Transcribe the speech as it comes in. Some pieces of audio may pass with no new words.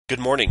Good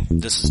morning.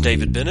 This is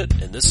David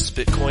Bennett, and this is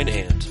Bitcoin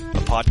And,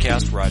 a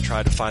podcast where I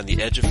try to find the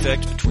edge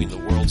effect between the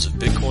worlds of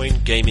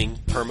Bitcoin, gaming,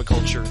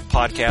 permaculture,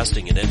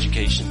 podcasting, and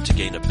education to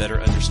gain a better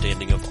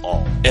understanding of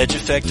all. Edge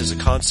effect is a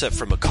concept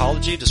from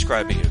ecology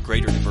describing a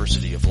greater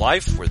diversity of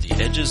life where the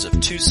edges of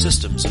two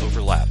systems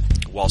overlap.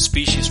 While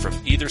species from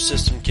either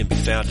system can be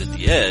found at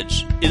the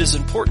edge, it is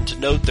important to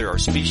note there are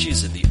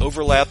species in the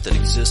overlap that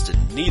exist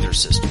in neither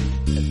system,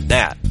 and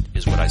that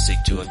is what I seek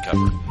to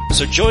uncover.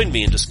 So join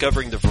me in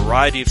discovering the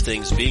variety of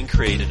things being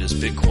created as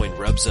Bitcoin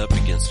rubs up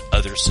against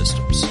other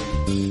systems.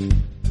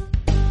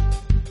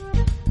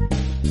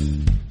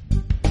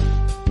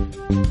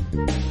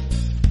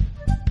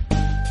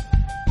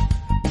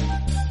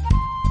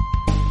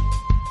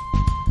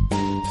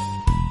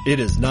 It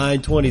is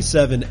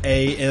 9:27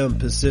 a.m.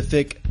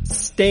 Pacific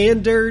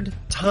Standard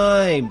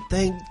Time.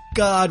 Thank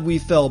God we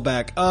fell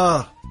back.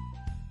 Oh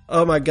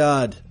my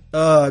God.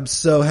 I'm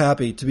so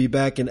happy to be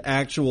back in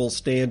actual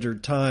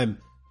standard time.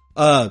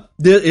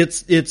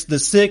 It's the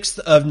 6th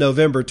of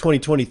November,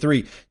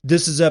 2023.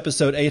 This is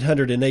episode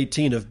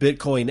 818 of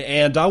Bitcoin,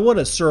 and I want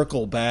to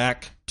circle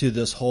back to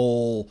this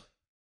whole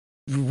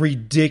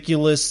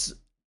ridiculous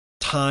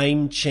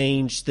time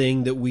change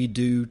thing that we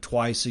do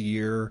twice a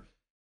year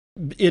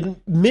in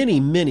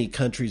many, many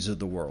countries of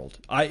the world.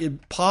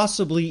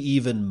 Possibly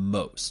even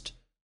most.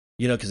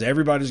 You know, because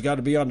everybody's got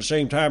to be on the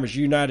same time as the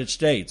United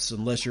States,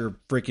 unless you're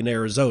freaking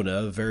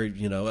Arizona,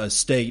 a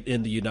state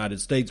in the United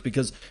States,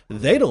 because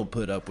they don't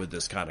put up with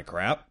this kind of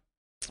crap.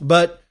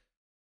 But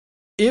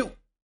it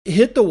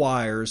hit the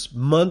wires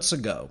months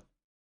ago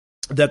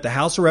that the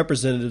House of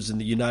Representatives in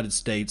the United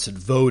States had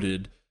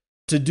voted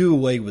to do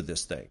away with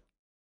this thing.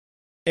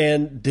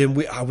 And then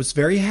I was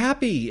very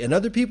happy, and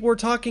other people were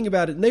talking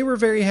about it, and they were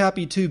very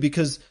happy too,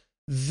 because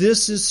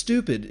this is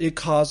stupid. It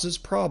causes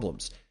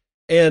problems.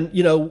 And,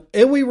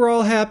 and we were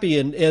all happy,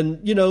 and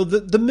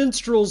the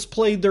minstrels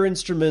played their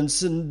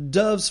instruments, and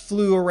doves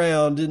flew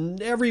around,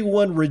 and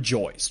everyone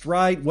rejoiced,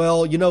 right?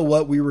 Well, you know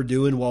what we were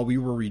doing while we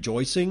were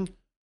rejoicing?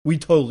 We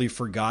totally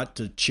forgot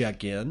to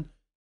check in.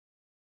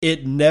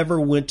 It never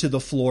went to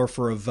the floor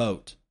for a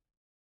vote.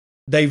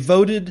 They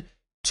voted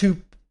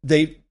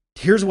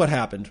here's what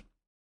happened.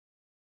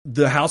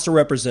 The House of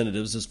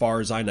Representatives, as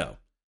far as I know,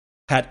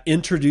 had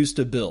introduced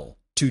a bill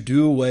to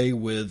do away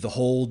with the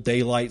whole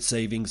daylight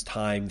savings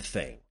time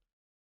thing.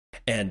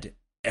 And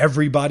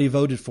everybody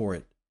voted for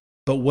it.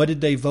 But what did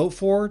they vote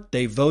for?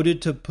 They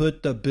voted to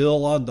put the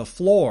bill on the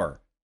floor,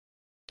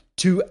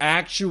 to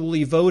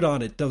actually vote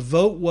on it. The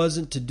vote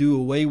wasn't to do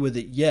away with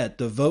it yet.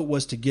 The vote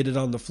was to get it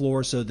on the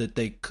floor so that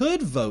they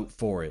could vote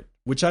for it,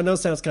 which I know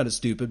sounds kind of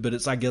stupid, but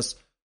it's, I guess,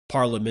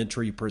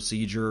 parliamentary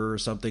procedure or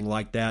something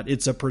like that.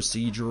 It's a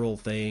procedural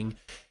thing.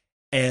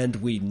 And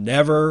we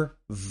never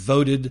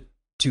voted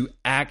to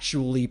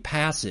actually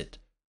pass it,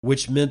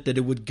 which meant that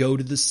it would go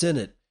to the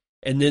Senate,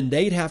 and then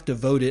they'd have to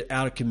vote it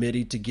out of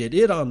committee to get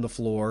it on the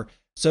floor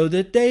so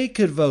that they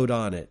could vote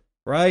on it,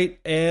 right?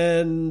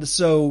 And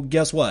so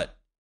guess what?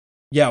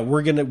 Yeah,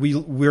 we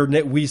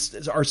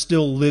are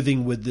still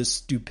living with this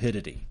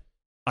stupidity.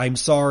 I'm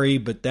sorry,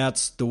 but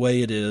that's the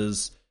way it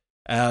is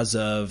as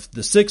of the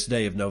 6th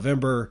day of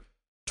November,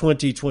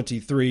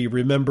 2023.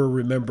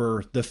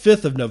 Remember the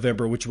 5th of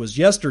November, which was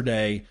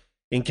yesterday,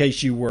 in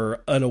case you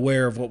were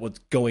unaware of what was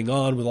going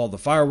on with all the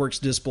fireworks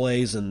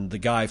displays and the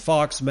Guy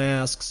Fawkes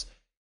masks.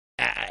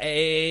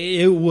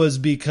 It was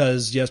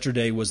because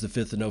yesterday was the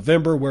 5th of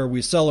November, where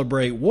we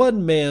celebrate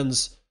one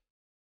man's,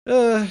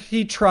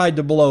 he tried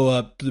to blow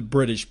up the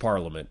British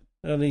Parliament.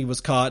 And he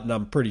was caught, and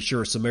I'm pretty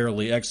sure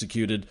summarily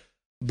executed.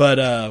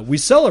 But we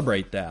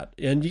celebrate that.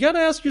 And you got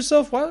to ask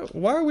yourself,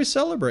 why are we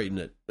celebrating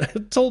it? I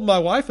told my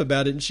wife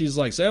about it, and she's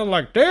like, sound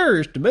like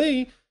terrorists to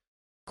me.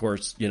 Of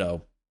course,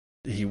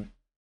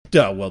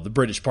 the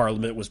British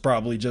Parliament was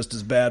probably just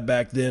as bad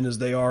back then as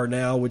they are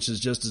now, which is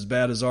just as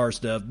bad as our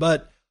stuff.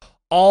 But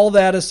all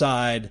that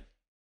aside,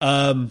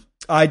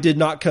 I did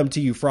not come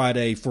to you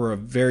Friday for a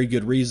very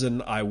good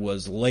reason. I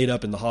was laid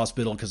up in the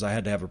hospital because I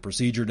had to have a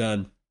procedure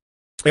done.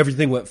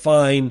 Everything went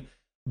fine,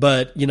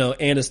 but,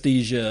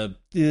 anesthesia,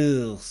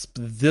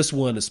 this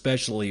one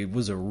especially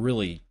was a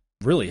really,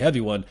 really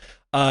heavy one.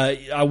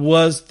 I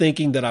was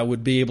thinking that I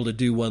would be able to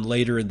do one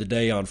later in the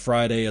day on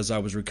Friday as I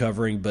was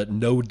recovering, but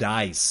no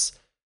dice.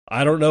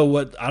 I don't know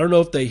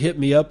if they hit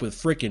me up with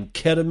freaking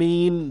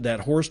ketamine, that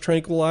horse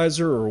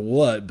tranquilizer, or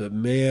what, but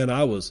man,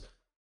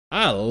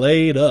 I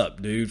laid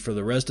up, dude, for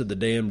the rest of the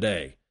damn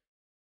day.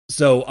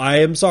 So I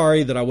am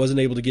sorry that I wasn't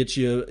able to get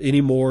you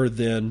any more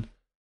than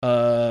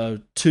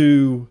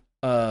two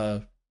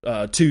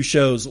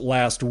shows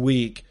last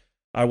week.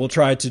 I will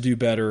try to do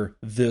better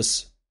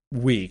this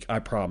week. I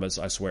promise.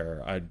 I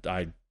swear.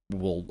 I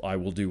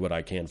will do what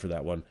I can for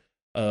that one.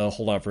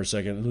 Hold on for a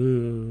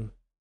second.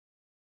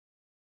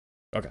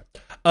 Okay.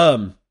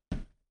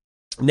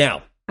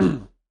 Now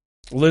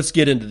let's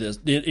get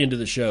into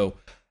the show.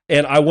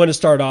 And I want to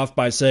start off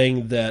by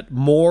saying that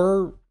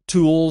more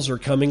tools are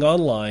coming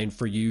online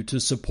for you to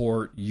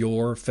support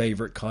your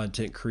favorite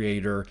content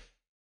creator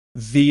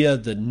via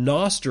the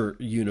Nostr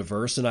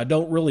universe, and I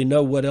don't really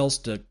know what else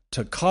to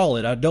call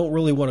it. I don't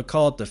really want to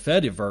call it the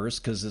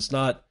Fediverse because it's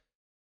not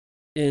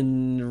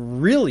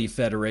really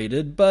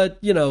federated, but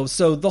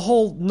so the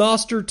whole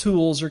Nostr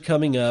tools are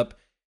coming up.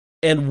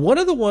 And one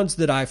of the ones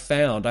that I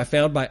found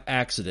by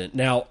accident.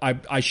 Now,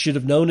 I should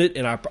have known it,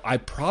 and I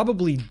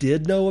probably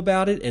did know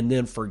about it and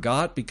then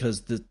forgot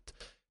because the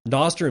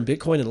Nostr and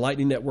Bitcoin and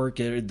Lightning Network,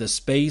 the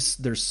space,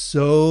 there's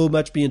so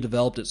much being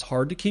developed. It's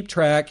hard to keep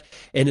track,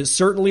 and it's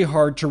certainly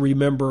hard to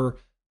remember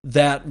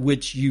that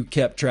which you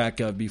kept track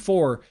of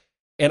before.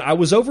 And I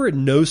was over at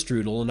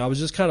Nostrudel, and I was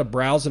just kind of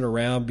browsing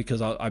around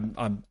because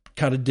I'm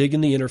kind of digging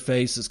the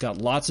interface. It's got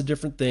lots of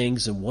different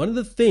things, and one of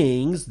the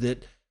things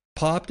that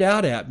popped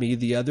out at me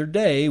the other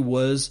day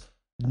was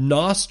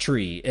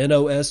Nostree,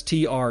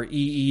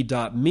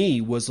 NOSTREE.me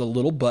was a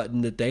little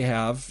button that they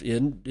have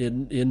in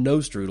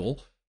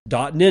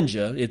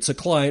Nostrudel.ninja. It's a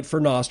client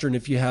for Nostr, and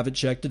if you haven't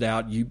checked it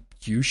out, you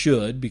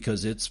should,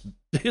 because it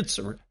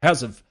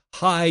has a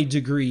high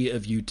degree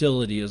of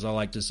utility, as I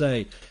like to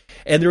say.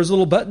 And there was a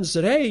little button that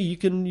said, hey, you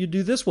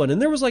do this one.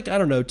 And there was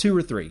 2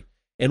 or 3.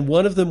 And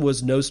one of them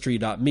was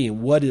Nostree.me.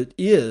 And what it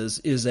is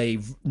a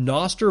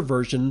Nostr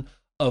version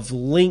of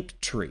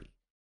Linktree.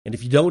 And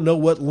if you don't know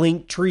what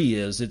Linktree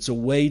is, it's a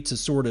way to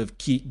sort of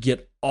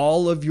get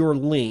all of your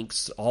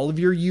links, all of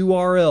your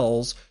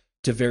URLs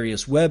to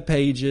various web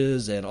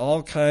pages and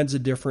all kinds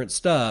of different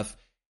stuff,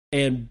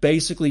 and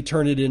basically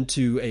turn it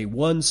into a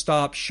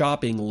one-stop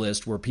shopping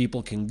list where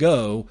people can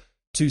go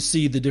to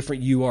see the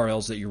different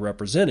URLs that you're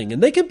representing.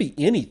 And they can be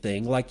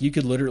anything. Like you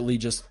could literally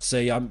just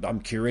say, I'm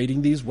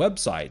curating these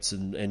websites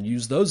and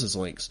use those as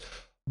links.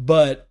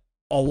 But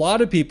a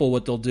lot of people,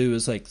 what they'll do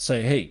is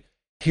say, hey,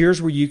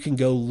 here's where you can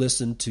go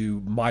listen to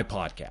my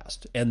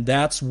podcast. And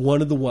that's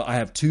one of the I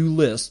have 2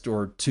 lists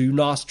or 2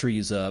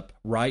 Nostries up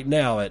right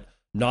now at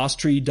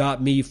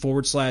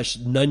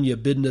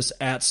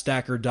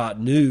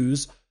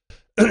nostry.me/nunyabidness@stacker.news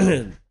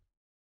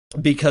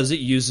because it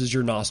uses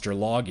your Nostr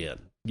login.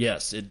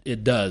 Yes,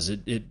 it does.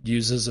 It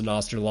uses a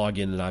Nostr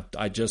login, and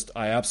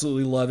I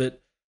absolutely love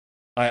it.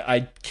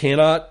 I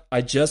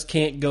just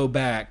can't go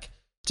back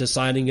to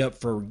signing up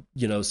for,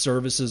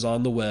 services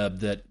on the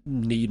web that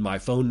need my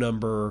phone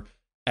number,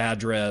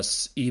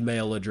 address,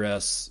 email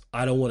address.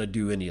 I don't want to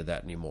do any of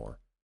that anymore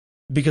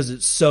because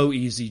it's so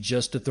easy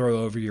just to throw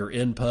over your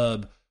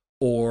npub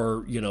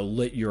or,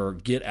 let your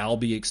get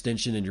Albi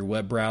extension in your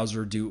web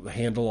browser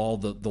handle all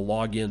the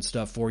login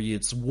stuff for you.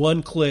 It's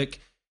one click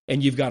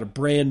and you've got a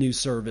brand new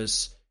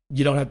service.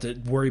 You don't have to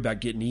worry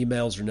about getting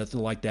emails or nothing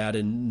like that.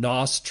 And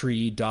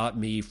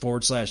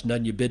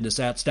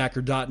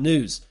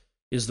nostry.me/nunyabidness@stacker.news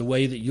is the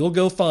way that you'll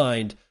go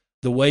find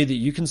the way that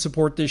you can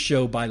support this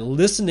show by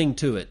listening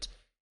to it.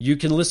 You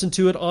can listen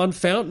to it on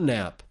Fountain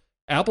app,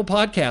 Apple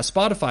Podcasts,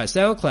 Spotify,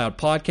 SoundCloud,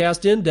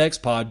 Podcast Index,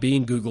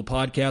 Podbean, Google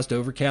Podcast,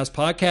 Overcast,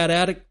 Podcast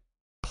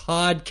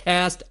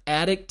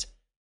Addict,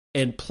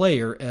 and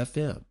Player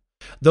FM.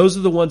 Those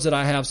are the ones that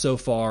I have so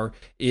far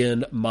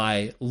in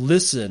my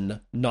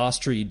Listen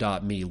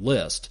Nostry.me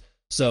list.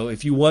 So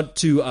if you want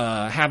to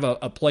have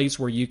a place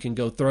where you can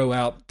go throw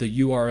out the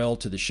URL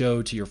to the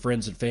show to your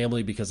friends and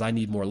family, because I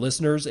need more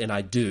listeners, and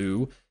I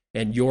do,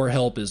 and your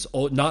help is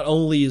not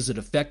only is it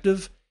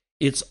effective,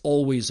 it's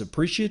always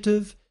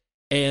appreciative.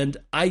 And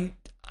I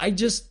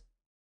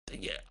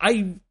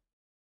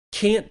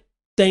can't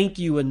thank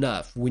you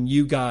enough when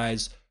you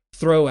guys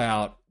throw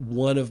out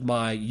one of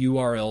my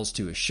URLs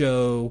to a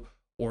show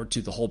or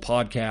to the whole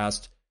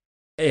podcast,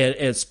 and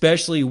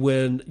especially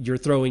when you're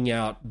throwing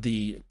out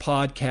the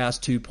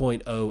Podcast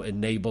 2.0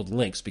 enabled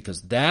links,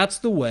 because that's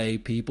the way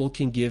people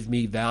can give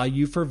me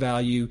value for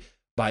value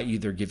by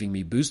either giving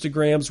me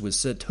boostograms with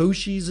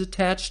Satoshis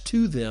attached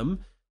to them,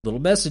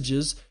 little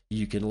messages.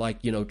 You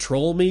can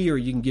troll me, or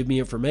you can give me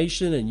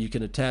information and you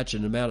can attach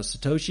an amount of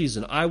Satoshis,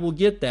 and I will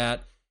get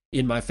that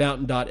in my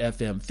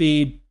Fountain.fm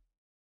feed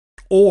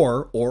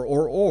or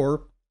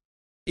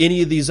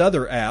any of these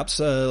other apps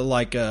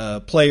like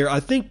Player. I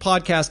think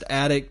Podcast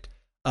Addict,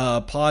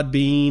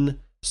 Podbean,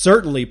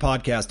 certainly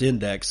Podcast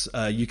Index.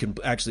 You can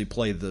actually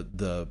play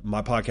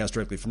my podcast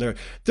directly from there.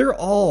 They're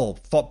all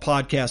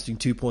Podcasting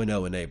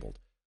 2.0 enabled.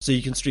 So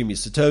you can stream me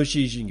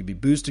Satoshis, you can give me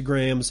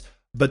boostograms,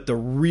 but the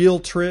real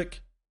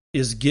trick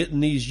is getting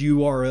these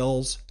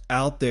URLs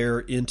out there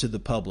into the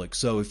public.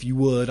 So if you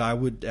would, I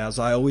would, as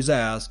I always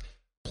ask,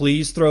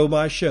 please throw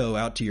my show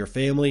out to your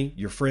family,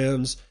 your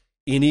friends,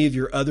 any of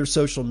your other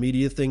social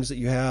media things that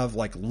you have,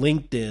 like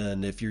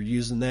LinkedIn, if you're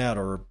using that,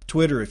 or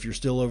Twitter, if you're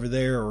still over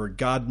there, or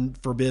God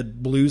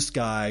forbid, Blue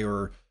Sky,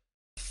 or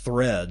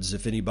Threads,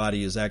 if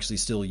anybody is actually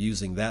still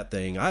using that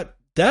thing.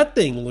 That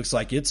thing looks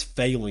like it's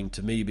failing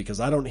to me because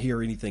I don't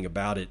hear anything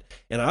about it.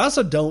 And I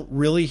also don't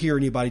really hear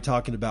anybody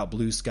talking about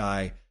Blue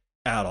Sky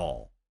at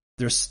all.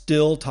 They're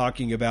still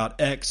talking about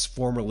X,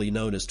 formerly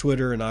known as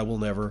Twitter, and I will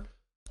never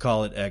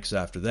call it X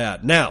after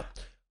that. Now,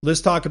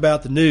 let's talk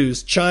about the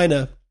news.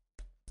 China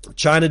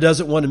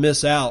doesn't want to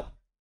miss out.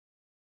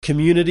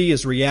 Community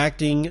is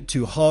reacting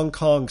to Hong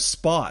Kong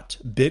spot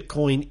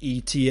Bitcoin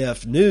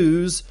ETF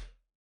news.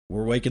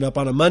 we're waking up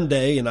on a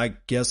Monday, and I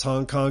guess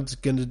Hong Kong's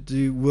going to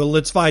do, well,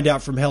 let's find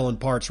out from Helen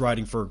Parts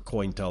writing for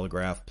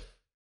Cointelegraph.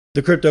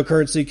 The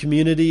cryptocurrency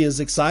community is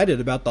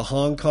excited about the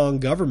Hong Kong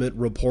government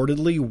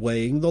reportedly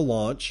weighing the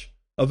launch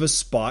of a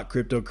spot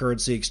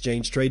cryptocurrency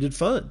exchange-traded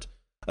fund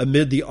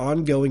amid the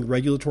ongoing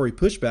regulatory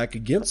pushback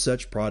against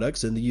such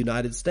products in the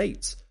United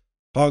States.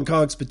 Hong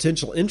Kong's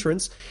potential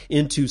entrance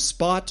into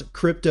spot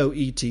crypto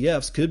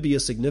ETFs could be a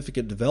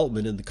significant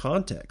development in the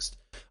context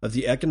of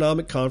the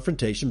economic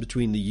confrontation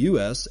between the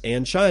U.S.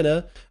 and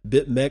China,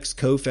 BitMEX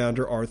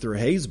co-founder Arthur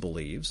Hayes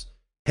believes.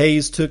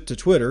 Hayes took to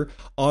Twitter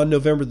on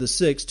November the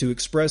 6th to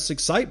express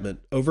excitement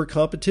over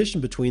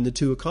competition between the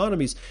two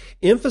economies,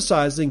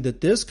 emphasizing that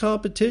this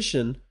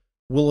competition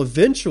will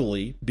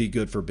eventually be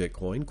good for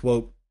Bitcoin.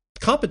 Quote,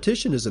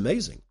 competition is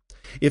amazing.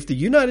 If the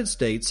United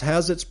States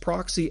has its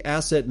proxy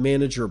asset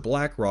manager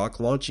BlackRock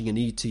launching an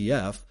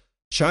ETF,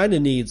 China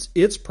needs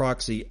its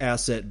proxy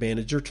asset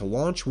manager to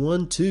launch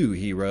one too,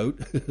 he wrote.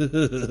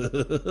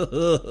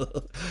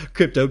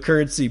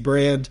 Cryptocurrency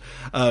brand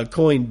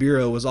Coin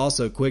Bureau was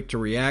also quick to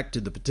react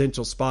to the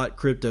potential spot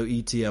crypto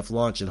ETF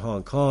launch in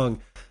Hong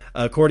Kong.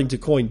 According to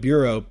Coin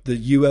Bureau, the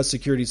U.S.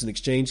 Securities and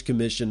Exchange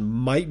Commission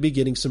might be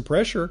getting some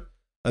pressure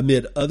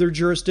amid other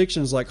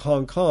jurisdictions like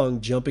Hong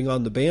Kong jumping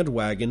on the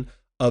bandwagon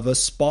of a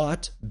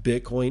spot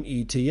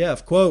Bitcoin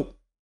ETF. Quote,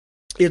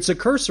 it's a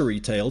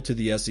cursory tale to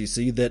the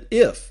SEC that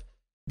if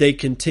they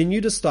continue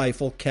to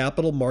stifle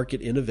capital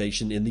market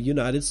innovation in the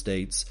United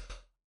States,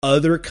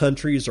 other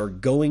countries are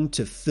going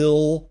to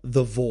fill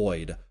the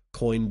void,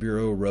 Coin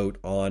Bureau wrote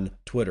on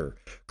Twitter.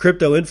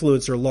 Crypto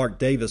influencer Lark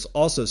Davis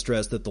also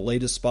stressed that the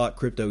latest spot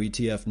crypto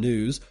ETF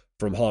news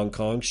from Hong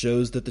Kong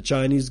shows that the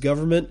Chinese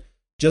government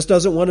just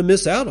doesn't want to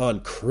miss out on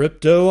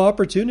crypto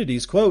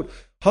opportunities. Quote,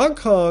 Hong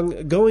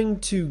Kong going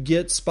to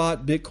get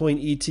spot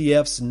Bitcoin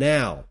ETFs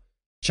now.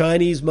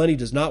 Chinese money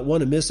does not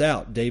want to miss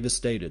out, Davis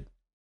stated.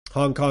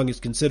 Hong Kong is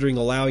considering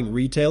allowing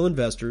retail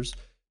investors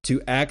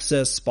to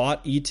access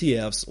spot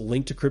ETFs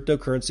linked to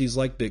cryptocurrencies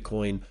like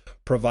Bitcoin,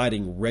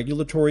 providing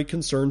regulatory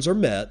concerns are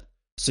met,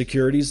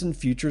 Securities and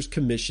Futures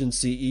Commission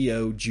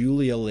CEO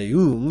Julia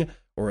Leung,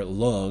 or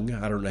Lung,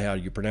 I don't know how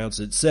you pronounce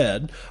it,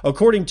 said,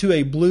 according to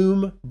a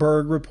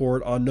Bloomberg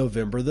report on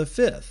November the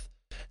 5th.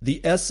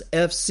 The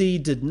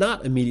SFC did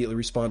not immediately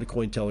respond to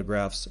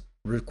Cointelegraph's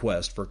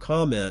request for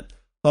comment.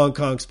 Hong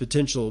Kong's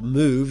potential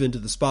move into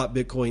the spot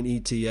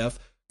Bitcoin ETF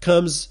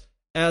comes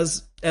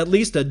as at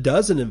least a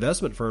dozen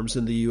investment firms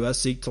in the U.S.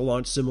 seek to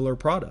launch similar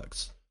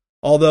products.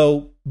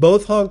 Although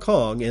both Hong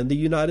Kong and the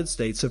United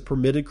States have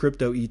permitted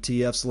crypto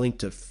ETFs linked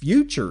to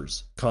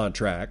futures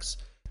contracts,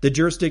 the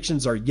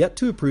jurisdictions are yet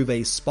to approve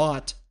a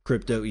spot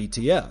crypto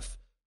ETF.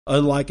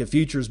 Unlike a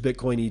futures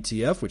Bitcoin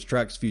ETF, which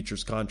tracks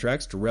futures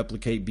contracts to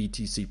replicate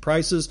BTC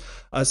prices,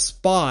 a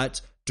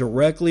spot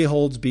directly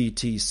holds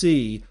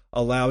BTC,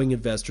 allowing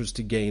investors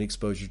to gain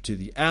exposure to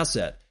the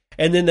asset.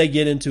 And then they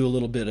get into a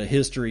little bit of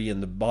history in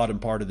the bottom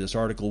part of this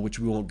article, which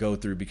we won't go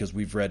through because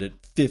we've read it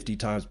 50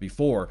 times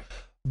before.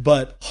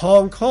 But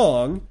Hong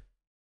Kong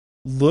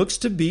looks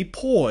to be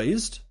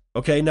poised.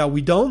 Okay, now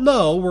we don't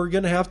know. We're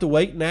going to have to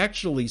wait and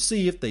actually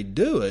see if they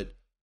do it.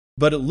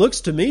 But it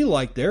looks to me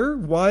like they're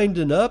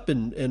winding up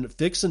and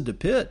fixing to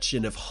pitch.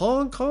 And if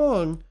Hong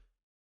Kong,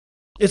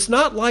 it's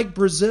not like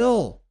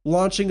Brazil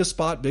launching a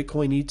spot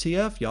Bitcoin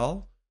ETF,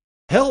 y'all.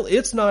 Hell,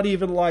 it's not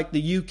even like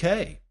the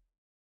UK.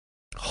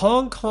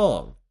 Hong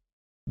Kong,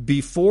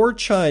 before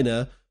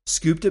China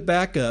scooped it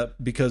back up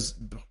because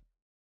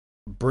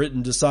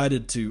Britain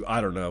decided to,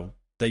 I don't know,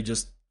 they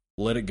just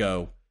let it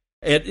go.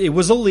 It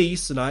was a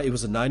lease, and it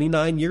was a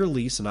 99-year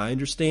lease, and I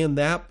understand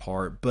that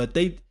part, but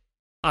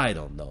I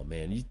don't know,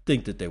 man. You'd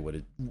think that they would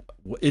have,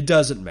 it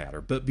doesn't matter.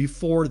 But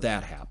before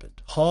that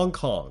happened, Hong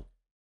Kong,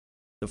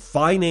 the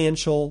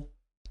financial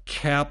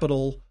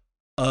capital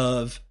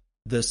of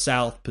the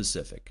South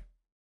Pacific,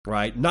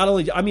 right? Not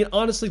only, I mean,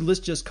 honestly, let's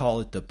just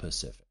call it the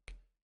Pacific.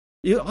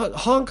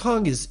 Hong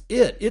Kong is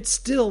it. It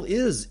still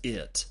is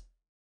it,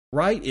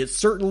 right? It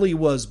certainly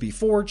was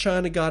before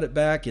China got it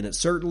back, and it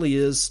certainly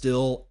is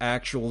still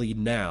actually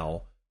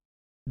now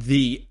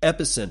the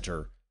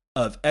epicenter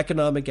of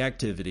economic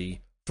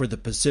activity for the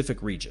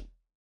Pacific region,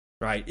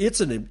 right?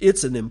 It's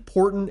an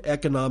important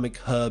economic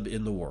hub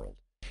in the world.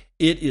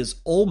 It is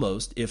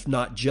almost, if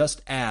not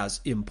just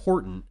as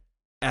important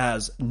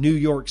as New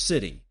York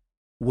City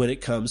when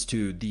it comes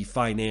to the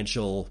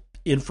financial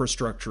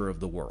infrastructure of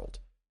the world.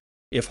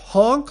 If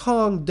Hong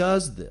Kong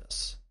does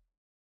this,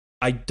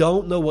 I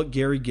don't know what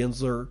Gary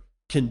Gensler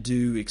can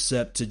do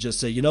except to just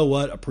say, you know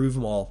what, approve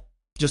them all.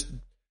 Just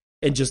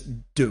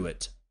do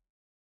it.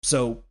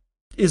 So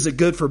is it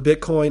good for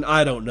Bitcoin?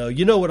 I don't know.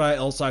 You know what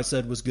else I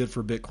said was good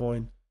for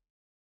Bitcoin?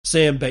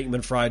 Sam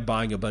Bankman-Fried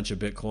buying a bunch of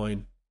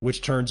Bitcoin,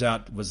 which turns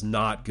out was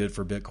not good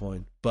for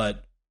Bitcoin.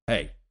 But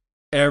hey,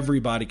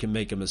 everybody can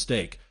make a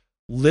mistake.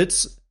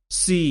 Let's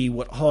see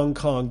what Hong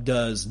Kong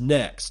does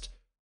next.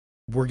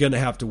 We're going to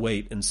have to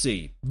wait and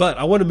see. But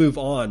I want to move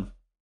on.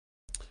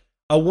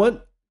 I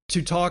want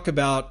to talk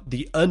about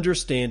the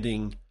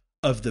understanding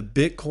of the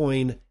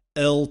Bitcoin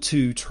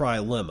L2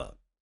 trilemma.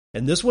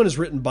 And this one is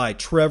written by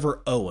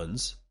Trevor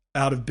Owens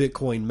out of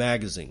Bitcoin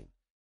Magazine.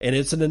 And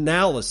it's an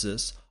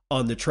analysis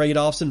on the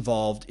trade-offs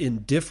involved in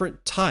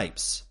different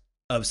types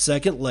of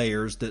second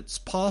layers that's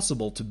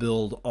possible to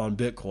build on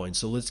Bitcoin.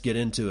 So let's get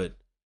into it.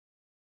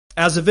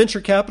 As a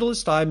venture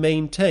capitalist, I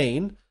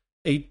maintain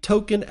a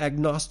token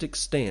agnostic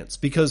stance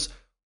because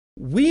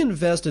we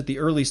invest at the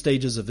early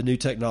stages of a new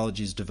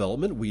technology's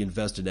development. We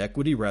invest in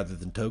equity rather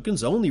than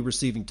tokens, only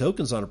receiving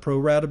tokens on a pro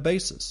rata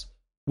basis.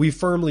 We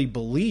firmly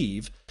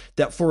believe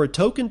that for a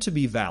token to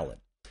be valid,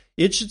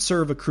 it should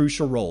serve a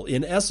crucial role.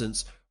 In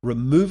essence,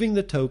 removing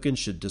the token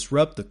should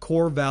disrupt the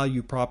core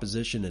value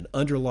proposition and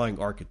underlying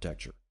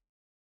architecture.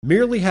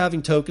 Merely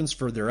having tokens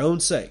for their own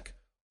sake,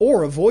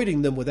 or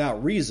avoiding them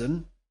without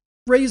reason,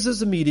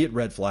 raises immediate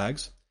red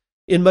flags.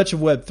 In much of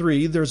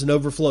Web3, there's an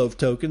overflow of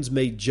tokens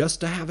made just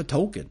to have a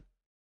token.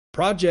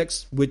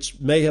 Projects which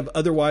may have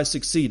otherwise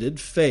succeeded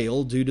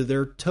fail due to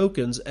their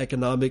tokens'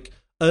 economic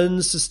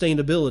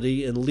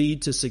unsustainability and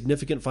lead to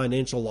significant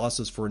financial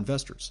losses for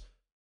investors.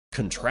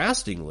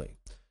 Contrastingly,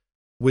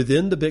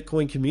 within the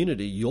Bitcoin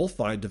community, you'll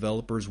find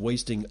developers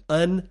wasting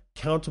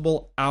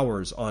uncountable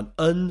hours on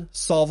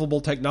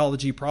unsolvable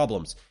technology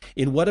problems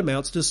in what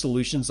amounts to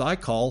solutions I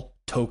call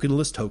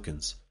tokenless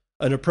tokens,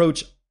 an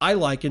approach I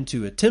liken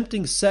to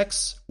attempting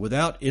sex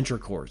without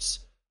intercourse.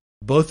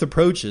 Both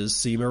approaches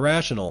seem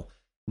irrational.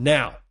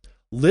 Now,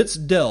 let's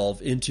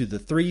delve into the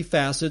three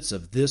facets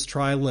of this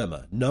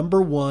trilemma.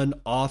 Number one,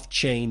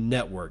 off-chain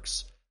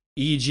networks,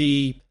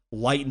 e.g.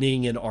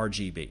 Lightning and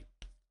RGB.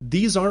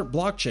 These aren't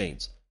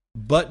blockchains,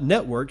 but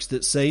networks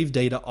that save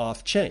data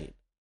off-chain.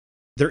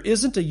 There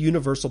isn't a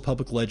universal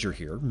public ledger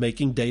here,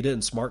 making data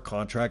and smart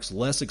contracts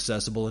less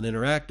accessible and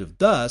interactive.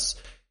 Thus,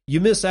 you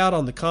miss out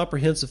on the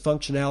comprehensive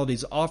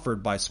functionalities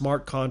offered by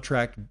smart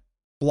contract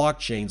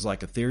blockchains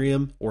like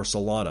Ethereum or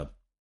Solana.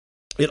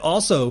 It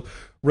also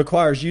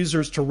requires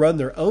users to run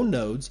their own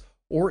nodes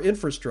or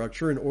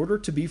infrastructure in order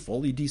to be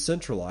fully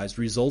decentralized,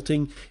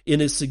 resulting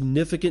in a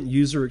significant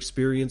user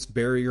experience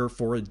barrier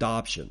for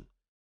adoption.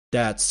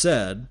 That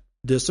said,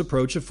 this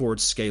approach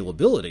affords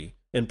scalability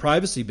and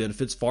privacy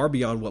benefits far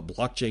beyond what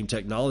blockchain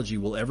technology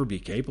will ever be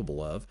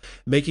capable of,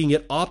 making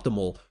it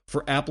optimal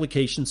for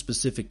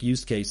application-specific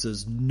use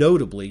cases,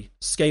 notably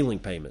scaling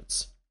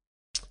payments.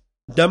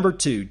 Number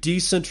two,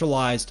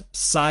 decentralized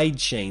side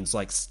chains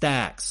like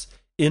stacks,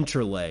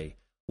 interlay,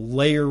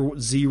 layer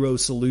zero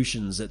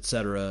solutions,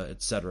 etc.,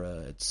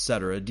 etc.,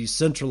 etc.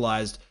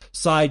 Decentralized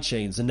side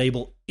chains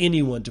enable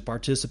anyone to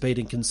participate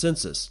in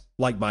consensus,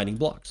 like mining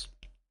blocks,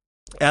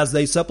 as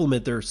they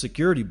supplement their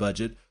security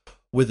budget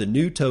with a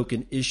new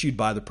token issued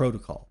by the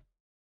protocol.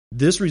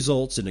 This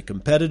results in a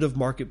competitive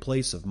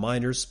marketplace of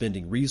miners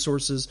spending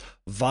resources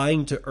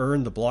vying to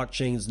earn the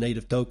blockchain's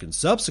native token,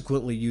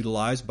 subsequently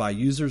utilized by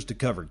users to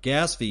cover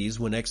gas fees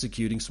when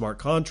executing smart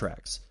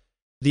contracts.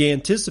 The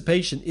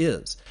anticipation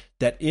is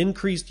that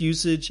increased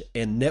usage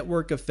and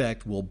network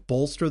effect will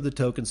bolster the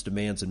token's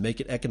demands and make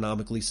it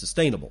economically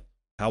sustainable.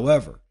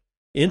 However,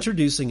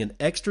 introducing an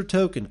extra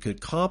token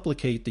could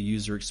complicate the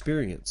user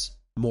experience.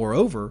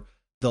 Moreover,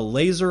 the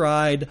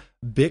laser-eyed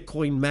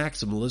Bitcoin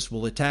maximalists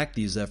will attack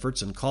these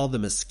efforts and call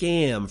them a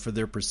scam for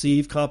their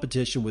perceived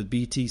competition with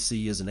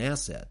BTC as an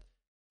asset,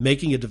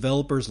 making a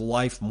developer's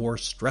life more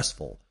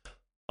stressful.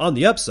 On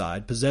the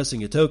upside,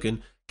 possessing a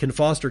token can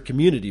foster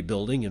community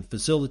building and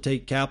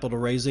facilitate capital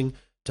raising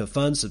to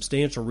fund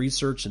substantial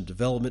research and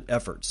development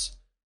efforts.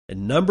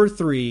 And number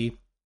three,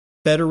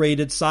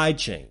 federated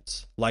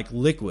sidechains like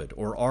Liquid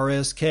or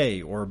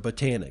RSK or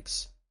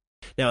Botanix.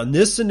 Now, in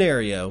this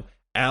scenario,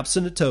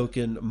 absent a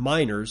token,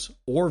 miners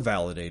or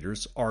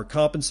validators are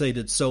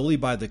compensated solely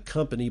by the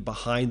company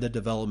behind the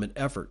development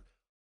effort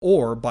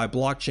or by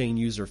blockchain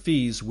user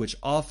fees, which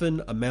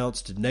often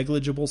amounts to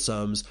negligible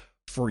sums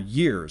for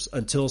years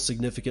until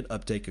significant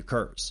uptake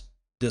occurs.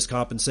 This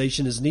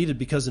compensation is needed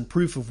because in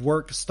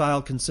proof-of-work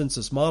style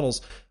consensus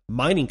models,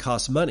 mining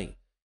costs money.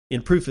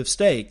 In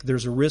proof-of-stake,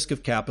 there's a risk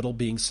of capital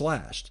being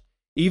slashed.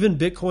 Even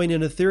Bitcoin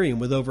and Ethereum,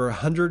 with over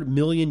 100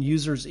 million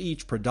users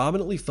each,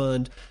 predominantly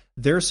fund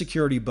their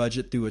security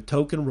budget through a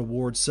token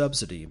reward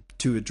subsidy.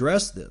 To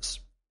address this,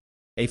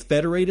 a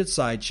federated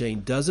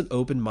sidechain doesn't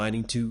open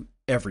mining to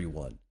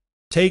everyone.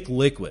 Take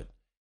Liquid.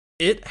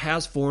 It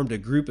has formed a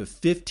group of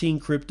 15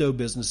 crypto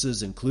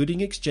businesses, including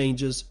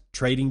exchanges,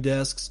 trading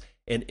desks,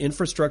 and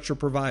infrastructure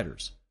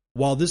providers.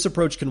 While this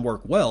approach can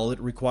work well, it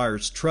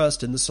requires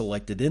trust in the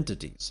selected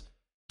entities.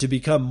 To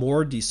become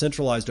more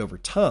decentralized over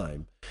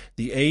time,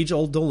 the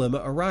age-old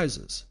dilemma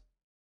arises: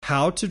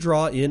 how to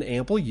draw in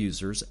ample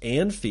users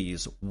and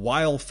fees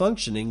while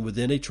functioning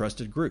within a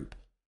trusted group.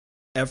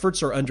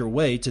 Efforts are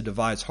underway to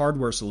devise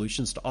hardware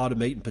solutions to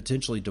automate and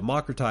potentially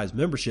democratize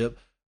membership,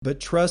 but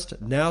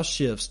trust now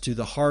shifts to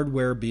the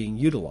hardware being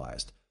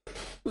utilized.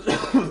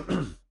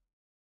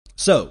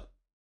 So,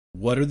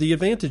 what are the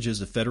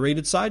advantages of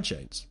federated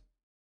sidechains?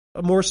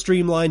 A more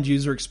streamlined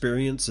user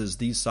experience as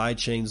these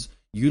sidechains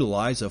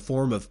utilize a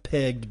form of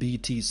pegged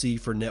BTC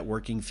for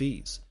networking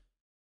fees.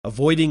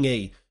 Avoiding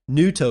a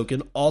New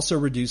token also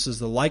reduces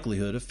the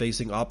likelihood of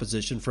facing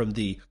opposition from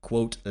the,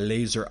 quote,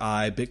 laser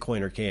eye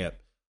Bitcoiner camp,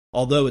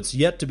 although it's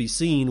yet to be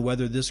seen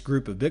whether this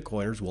group of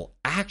Bitcoiners will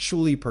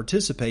actually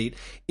participate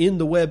in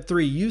the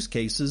Web3 use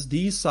cases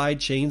these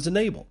sidechains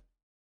enable.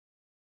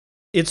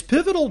 It's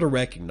pivotal to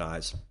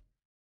recognize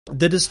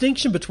the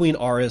distinction between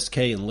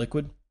RSK and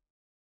Liquid.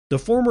 The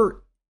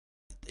former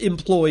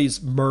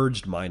employs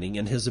merged mining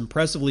and has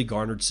impressively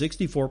garnered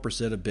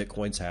 64% of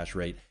Bitcoin's hash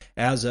rate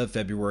as of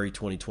February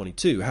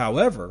 2022.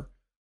 However,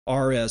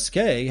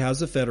 RSK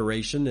has a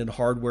federation and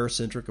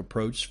hardware-centric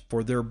approach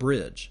for their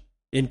bridge.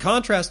 In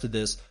contrast to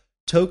this,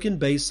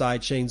 token-based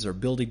sidechains are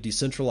building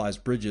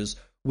decentralized bridges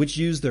which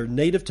use their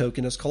native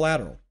token as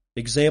collateral.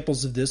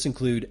 Examples of this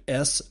include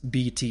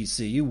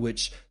SBTC,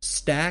 which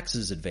Stacks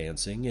is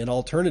advancing, and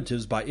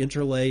alternatives by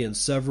Interlay and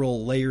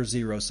several Layer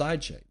 0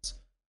 sidechains.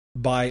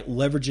 By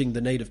leveraging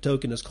the native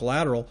token as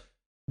collateral,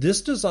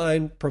 this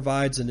design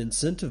provides an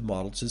incentive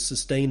model to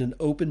sustain an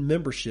open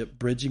membership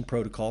bridging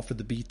protocol for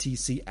the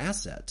BTC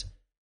asset.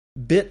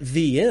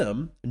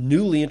 BitVM,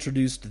 newly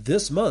introduced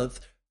this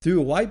month through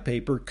a white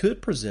paper, could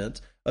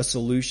present a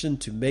solution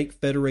to make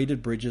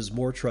federated bridges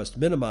more trust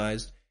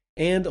minimized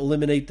and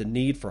eliminate the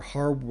need for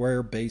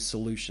hardware-based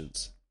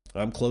solutions.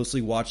 I'm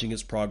closely watching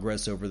its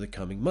progress over the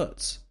coming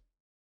months.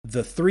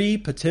 The three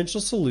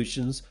potential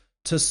solutions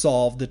to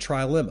solve the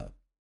trilemma.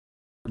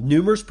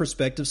 Numerous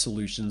prospective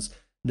solutions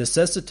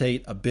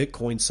necessitate a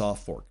Bitcoin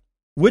soft fork,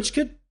 which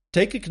could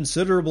take a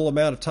considerable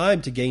amount of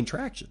time to gain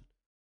traction.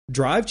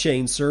 Drive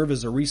chains serve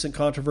as a recent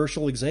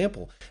controversial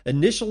example.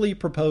 Initially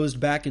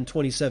proposed back in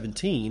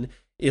 2017,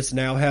 it's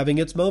now having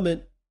its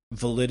moment.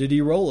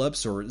 Validity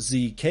rollups, or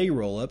ZK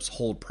rollups,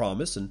 hold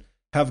promise and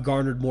have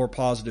garnered more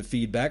positive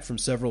feedback from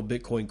several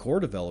Bitcoin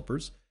Core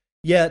developers,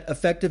 yet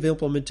effective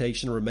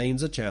implementation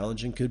remains a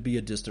challenge and could be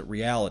a distant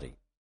reality.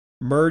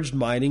 Merged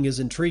mining is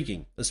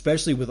intriguing,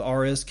 especially with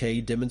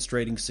RSK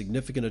demonstrating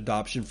significant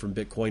adoption from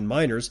Bitcoin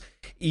miners,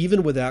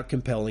 even without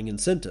compelling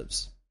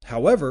incentives.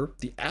 However,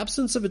 the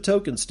absence of a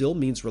token still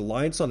means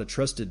reliance on a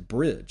trusted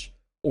bridge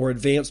or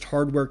advanced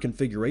hardware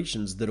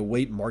configurations that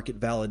await market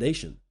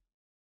validation.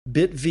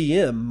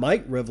 BitVM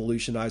might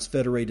revolutionize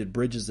federated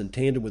bridges in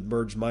tandem with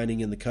merged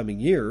mining in the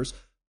coming years,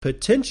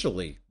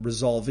 potentially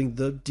resolving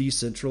the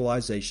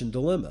decentralization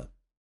dilemma.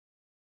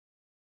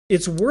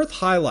 It's worth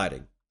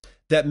highlighting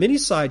that many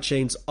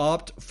sidechains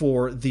opt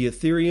for the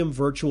Ethereum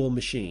virtual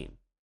machine,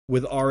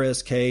 with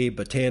RSK,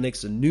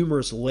 Botanix, and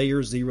numerous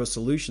Layer 0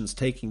 solutions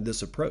taking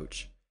this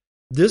approach.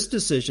 This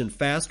decision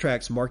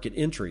fast-tracks market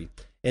entry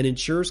and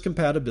ensures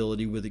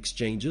compatibility with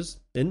exchanges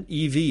and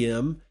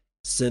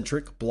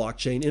EVM-centric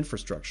blockchain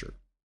infrastructure.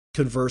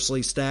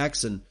 Conversely,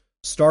 Stacks and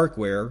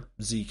Starkware,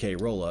 ZK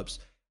rollups,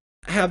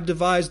 have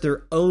devised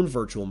their own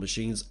virtual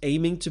machines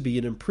aiming to be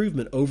an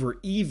improvement over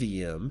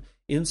EVM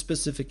in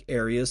specific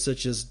areas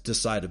such as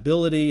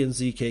decidability and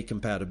ZK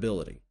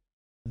compatibility.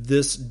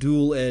 This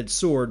dual-edged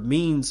sword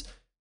means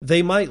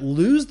they might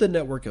lose the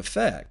network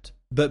effect,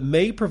 but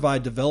may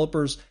provide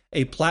developers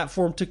a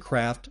platform to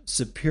craft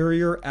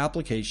superior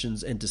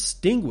applications and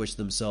distinguish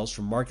themselves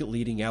from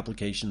market-leading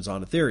applications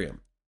on Ethereum.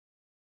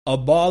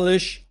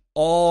 Abolish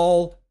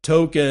all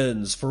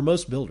tokens for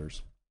most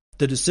builders.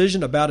 The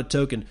decision about a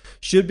token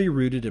should be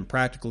rooted in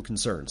practical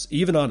concerns.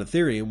 Even on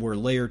Ethereum, where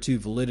Layer 2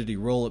 validity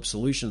rollup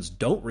solutions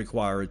don't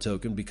require a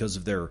token because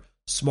of their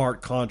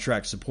smart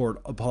contract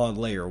support upon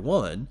Layer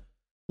 1,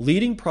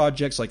 leading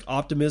projects like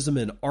Optimism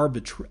and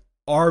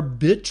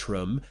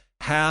Arbitrum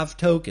have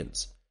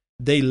tokens.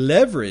 They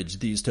leverage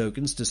these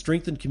tokens to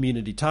strengthen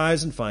community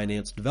ties and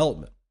finance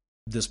development.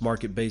 This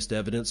market-based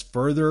evidence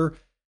further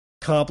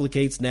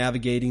complicates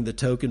navigating the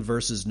token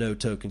versus no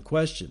token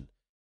question.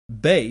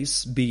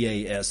 Base,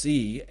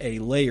 B-A-S-E, a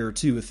Layer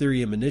 2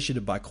 Ethereum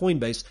initiative by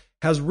Coinbase,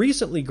 has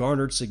recently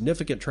garnered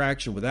significant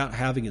traction without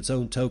having its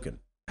own token.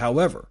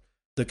 However,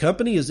 the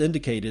company has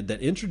indicated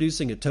that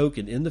introducing a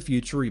token in the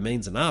future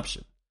remains an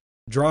option.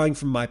 Drawing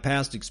from my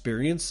past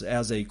experience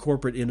as a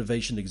corporate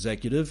innovation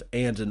executive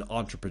and an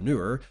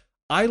entrepreneur,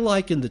 I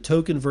liken the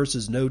token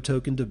versus no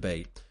token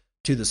debate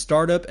to the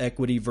startup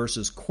equity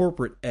versus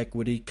corporate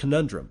equity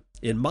conundrum.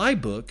 In my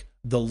book,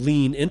 The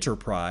Lean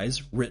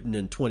Enterprise, written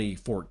in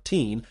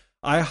 2014,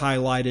 I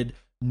highlighted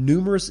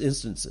numerous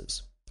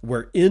instances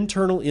where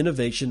internal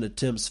innovation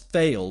attempts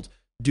failed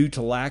due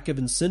to lack of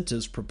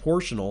incentives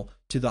proportional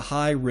to the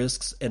high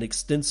risks and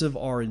extensive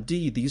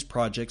R&D these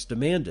projects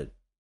demanded.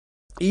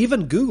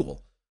 Even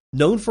Google,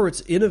 known for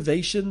its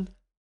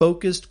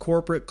innovation-focused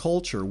corporate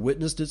culture,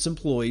 witnessed its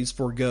employees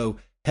forego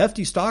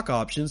hefty stock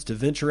options to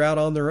venture out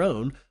on their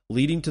own,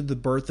 leading to the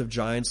birth of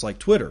giants like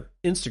Twitter,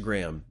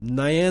 Instagram,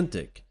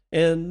 Niantic,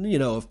 and,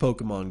 of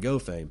Pokemon Go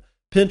fame,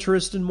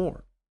 Pinterest, and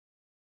more.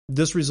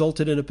 This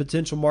resulted in a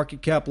potential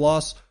market cap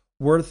loss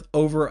worth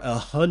over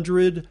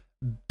 $100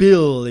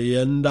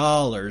 billion.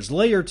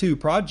 Layer 2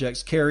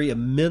 projects carry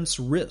immense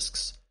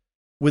risks,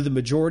 with the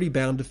majority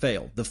bound to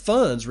fail. The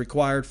funds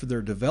required for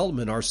their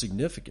development are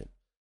significant.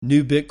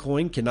 New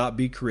Bitcoin cannot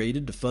be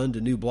created to fund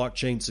a new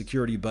blockchain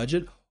security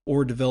budget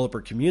or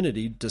developer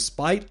community,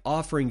 despite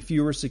offering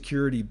fewer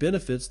security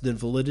benefits than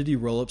Validity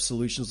rollup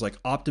solutions like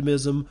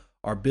Optimism,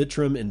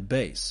 Arbitrum, and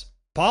Base.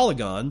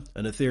 Polygon,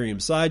 an Ethereum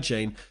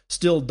sidechain,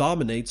 still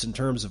dominates in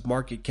terms of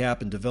market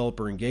cap and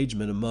developer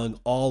engagement among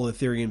all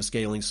Ethereum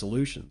scaling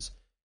solutions.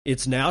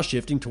 It's now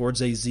shifting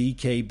towards a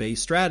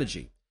ZK-based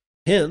strategy.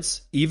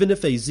 Hence, even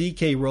if a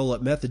ZK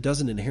rollup method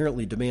doesn't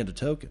inherently demand a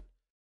token,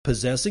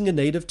 possessing a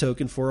native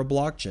token for a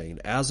blockchain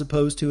as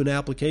opposed to an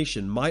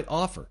application might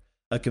offer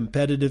a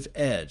competitive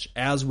edge.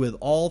 As with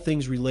all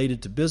things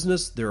related to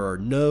business, there are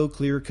no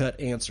clear-cut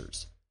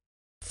answers.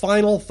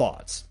 Final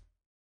thoughts.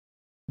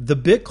 The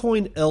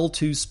Bitcoin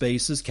L2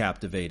 space is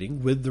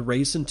captivating, with the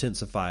race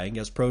intensifying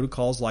as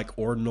protocols like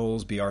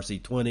Ordinals,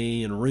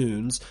 BRC20, and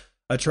Runes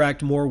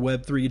attract more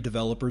Web3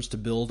 developers to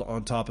build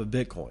on top of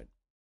Bitcoin.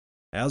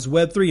 As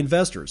Web3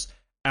 investors,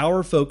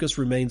 our focus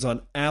remains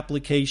on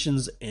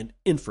applications and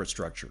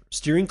infrastructure,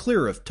 steering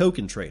clear of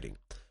token trading.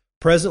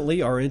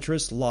 Presently, our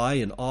interests lie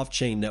in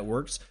off-chain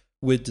networks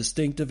with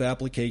distinctive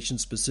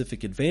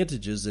application-specific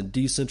advantages and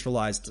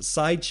decentralized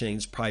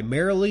sidechains,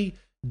 primarily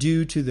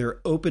due to their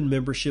open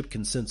membership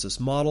consensus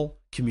model,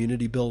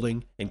 community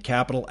building, and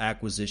capital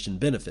acquisition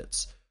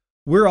benefits.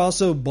 We're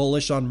also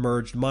bullish on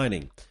merged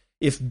mining.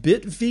 If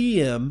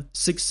BitVM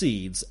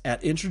succeeds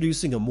at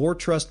introducing a more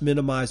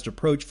trust-minimized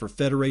approach for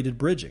federated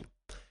bridging.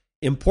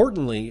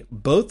 Importantly,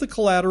 both the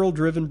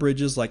collateral-driven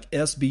bridges like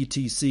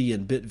SBTC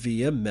and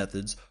BitVM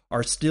methods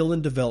are still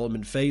in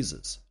development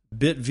phases.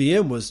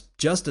 BitVM was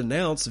just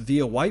announced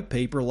via white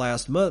paper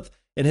last month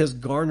and has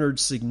garnered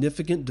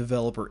significant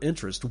developer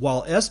interest,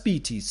 while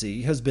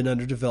SBTC has been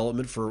under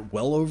development for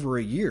well over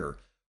a year,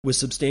 with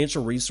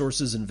substantial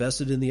resources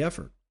invested in the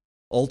effort.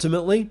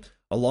 Ultimately,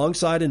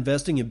 alongside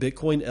investing in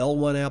Bitcoin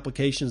L1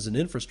 applications and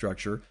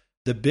infrastructure,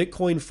 the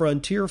Bitcoin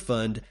Frontier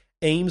Fund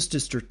aims to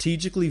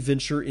strategically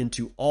venture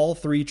into all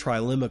three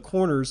trilemma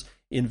corners,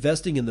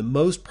 investing in the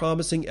most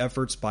promising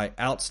efforts by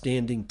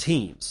outstanding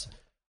teams.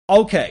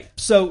 Okay,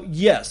 so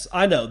yes,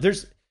 I know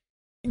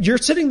you're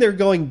sitting there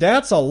going,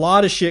 that's a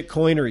lot of shit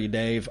coinery,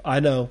 Dave. I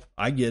know,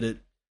 I get it.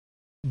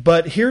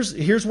 But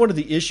here's one of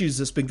the issues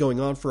that's been going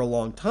on for a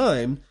long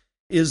time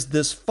is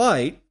this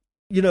fight,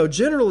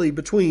 generally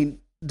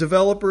between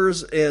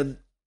developers and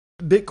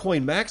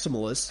Bitcoin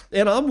maximalists,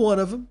 and I'm one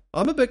of them.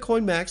 I'm a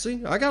Bitcoin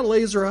maxi. I got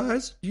laser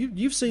eyes.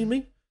 You've seen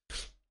me.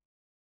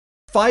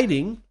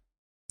 Fighting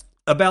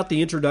about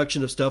the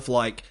introduction of stuff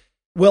like,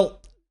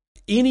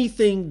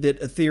 anything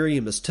that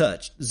Ethereum has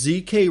touched.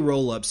 ZK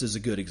rollups is a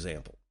good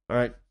example. All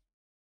right.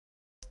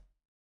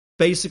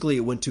 Basically,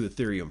 it went to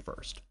Ethereum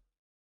first.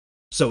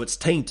 So it's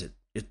tainted.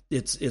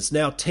 It's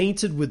now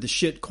tainted with the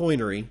shit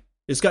coinery.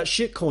 It's got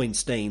shitcoin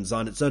stains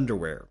on its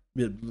underwear.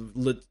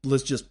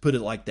 Let's just put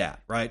it like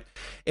that, right?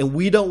 And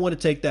we don't want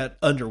to take that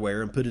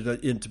underwear and put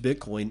it into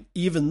Bitcoin,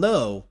 even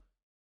though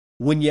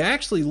when you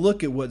actually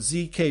look at what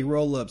ZK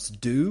rollups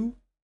do,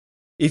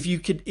 if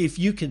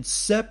you can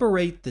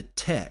separate the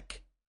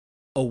tech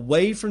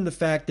away from the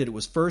fact that it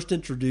was first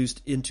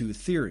introduced into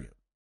Ethereum,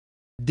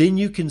 then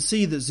you can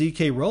see that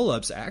ZK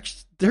rollups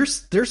actually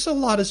there's a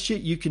lot of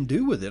shit you can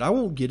do with it. I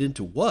won't get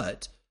into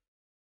what,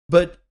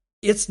 but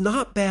it's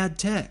not bad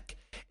tech.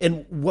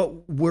 And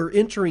what we're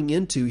entering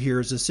into here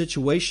is a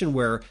situation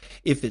where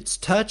if it's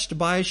touched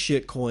by a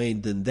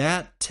shitcoin, then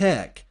that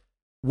tech,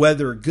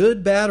 whether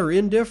good, bad, or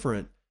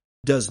indifferent,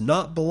 does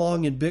not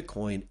belong in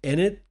Bitcoin,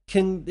 and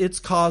it's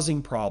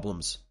causing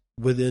problems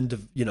within.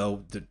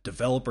 The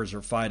developers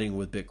are fighting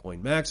with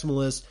Bitcoin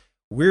maximalists.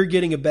 We're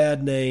getting a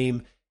bad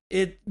name.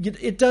 It's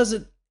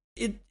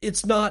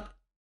not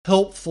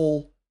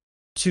helpful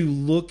to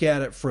look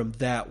at it from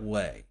that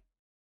way.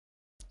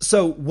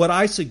 So what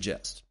I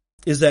suggest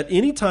is that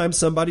anytime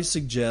somebody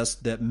suggests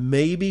that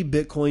maybe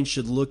Bitcoin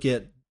should look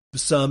at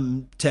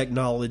some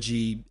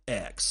technology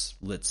X,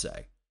 let's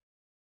say,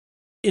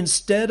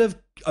 instead of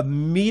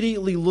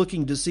immediately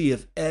looking to see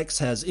if X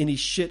has any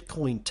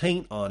shitcoin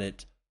taint on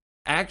it,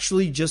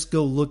 actually just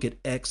go look at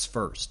X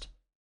first.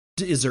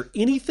 Is there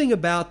anything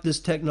about this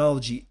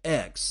technology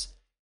X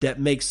that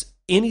makes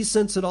any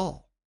sense at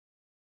all?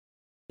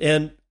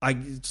 And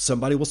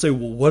somebody will say,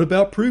 well, what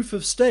about proof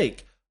of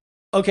stake?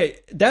 Okay,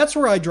 that's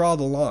where I draw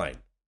the line.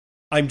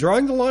 I'm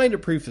drawing the line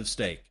at proof of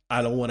stake.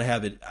 I don't want to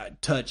have it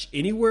touch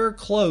anywhere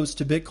close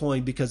to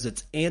Bitcoin because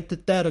it's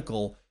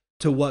antithetical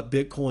to what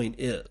Bitcoin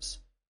is.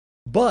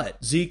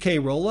 But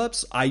ZK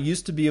rollups, I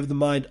used to be of the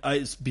mind,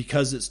 it's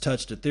because it's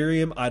touched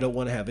Ethereum, I don't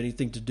want to have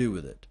anything to do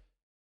with it.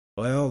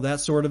 Well,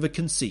 that's sort of a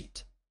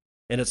conceit.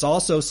 And it's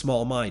also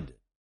small-minded.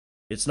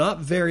 It's not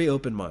very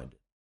open-minded.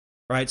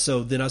 Right?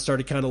 So then I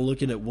started kind of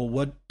looking at,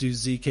 what do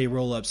ZK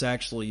rollups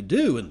actually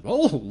do? And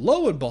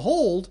lo and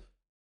behold,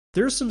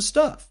 there's some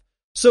stuff.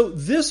 So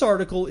this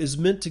article is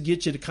meant to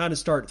get you to kind of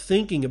start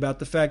thinking about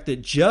the fact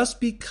that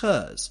just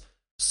because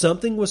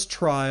something was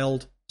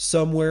trialed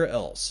somewhere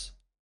else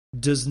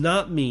does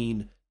not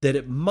mean that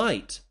it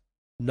might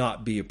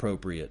not be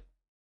appropriate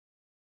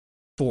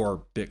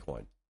for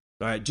Bitcoin.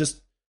 All right,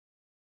 just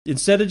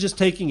instead of just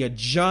taking a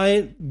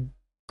giant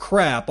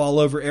crap all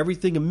over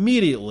everything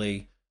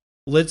immediately,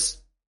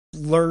 let's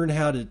learn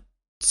how to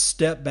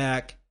step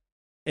back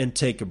and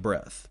take a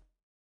breath.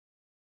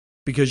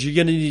 Because you're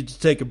going to need to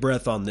take a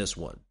breath on this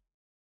one.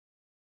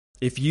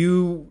 If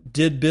you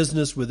did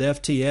business with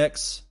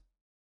FTX,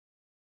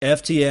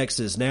 FTX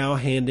is now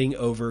handing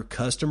over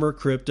customer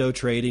crypto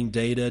trading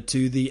data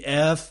to the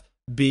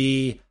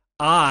FBI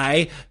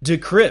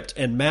decrypt.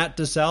 And Matt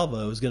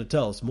DeSalvo is going to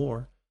tell us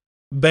more.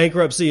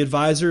 Bankruptcy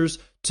advisors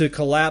to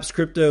collapse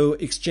crypto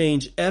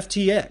exchange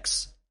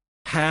FTX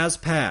has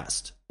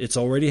passed. It's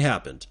already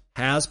happened.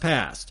 Has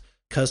passed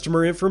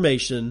customer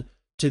information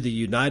to the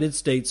United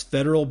States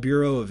Federal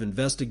Bureau of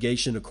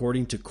Investigation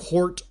according to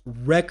court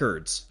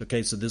records.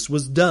 Okay, so this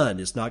was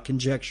done. It's not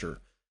conjecture.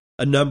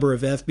 A number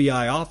of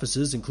FBI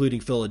offices, including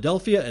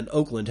Philadelphia and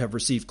Oakland, have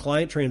received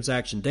client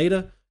transaction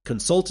data.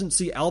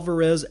 Consultancy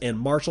Alvarez and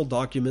Marshall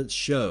documents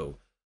show.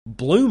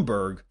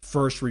 Bloomberg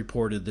first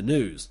reported the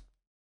news.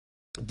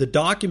 The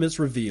documents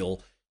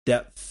reveal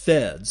that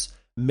feds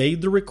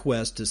made the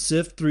request to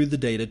sift through the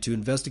data to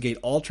investigate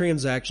all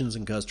transactions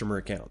and customer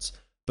accounts.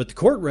 But the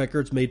court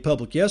records made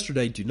public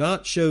yesterday do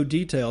not show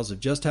details of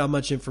just how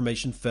much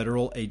information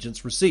federal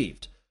agents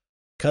received.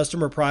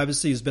 Customer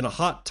privacy has been a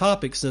hot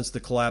topic since the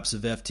collapse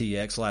of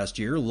FTX last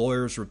year.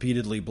 Lawyers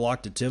repeatedly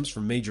blocked attempts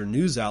from major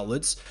news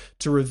outlets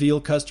to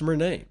reveal customer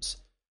names.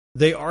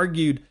 They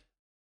argued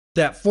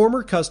that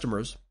former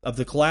customers of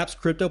the collapsed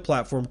crypto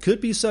platform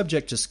could be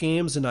subject to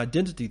scams and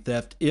identity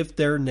theft if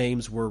their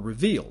names were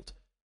revealed.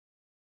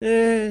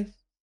 Let's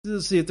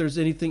see if there's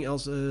anything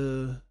else.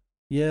 That's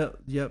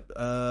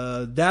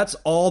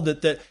all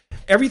that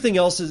everything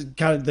else is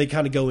they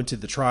kind of go into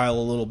the trial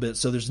a little bit.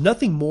 So there's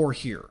nothing more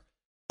here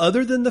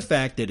other than the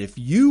fact that if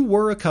you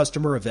were a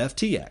customer of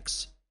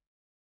FTX,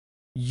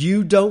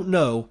 you don't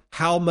know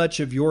how much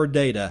of your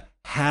data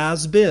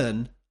has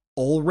been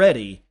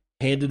already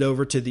handed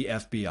over to the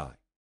FBI.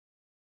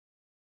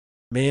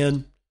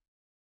 Man,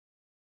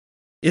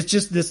 it's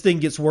just this thing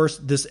gets worse.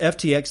 This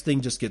FTX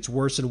thing just gets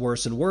worse and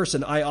worse and worse.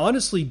 And I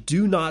honestly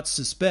do not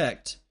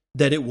suspect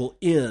that it will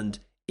end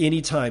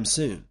anytime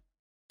soon.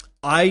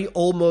 I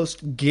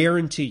almost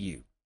guarantee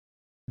you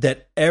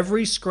that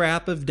every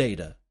scrap of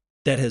data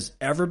that has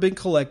ever been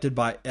collected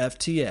by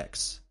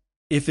FTX,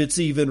 if it's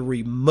even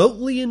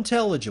remotely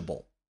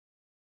intelligible,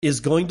 is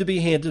going to be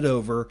handed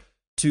over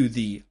to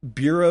the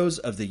bureaus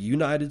of the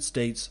United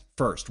States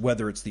first,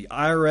 whether it's the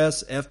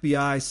IRS,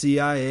 FBI,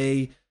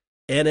 CIA,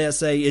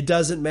 NSA, it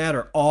doesn't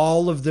matter.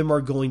 All of them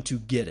are going to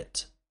get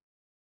it.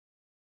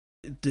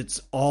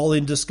 It's all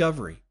in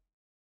discovery.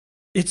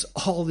 It's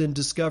all in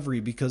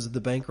discovery because of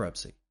the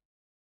bankruptcy.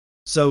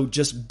 So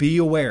just be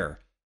aware.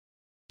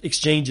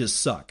 Exchanges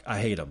suck. I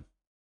hate them.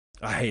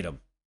 I hate them.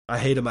 I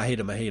hate them. I hate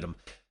them. I hate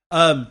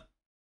them.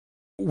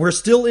 We're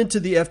still into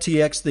the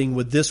FTX thing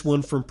with this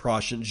one from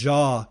Prashant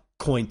Jha,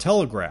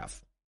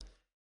 Cointelegraph.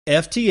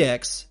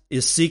 FTX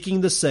is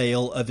seeking the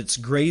sale of its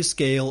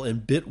Grayscale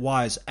and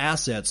Bitwise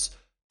assets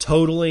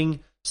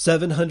totaling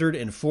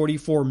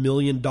 $744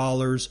 million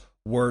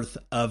worth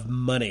of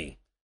money.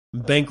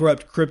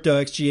 Bankrupt crypto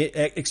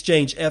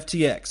exchange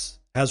FTX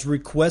has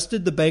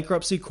requested the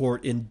bankruptcy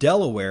court in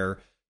Delaware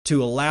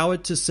to allow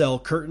it to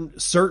sell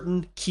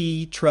certain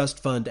key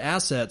trust fund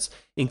assets,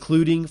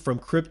 including from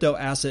crypto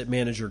asset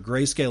manager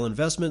Grayscale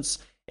Investments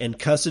and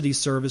custody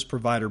service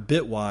provider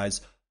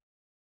Bitwise,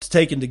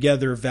 taken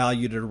together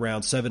valued at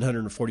around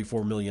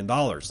 $744 million.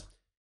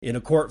 In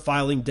a court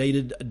filing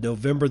dated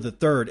November the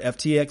 3rd,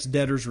 FTX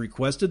debtors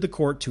requested the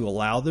court to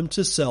allow them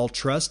to sell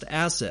trust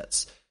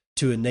assets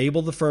to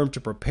enable the firm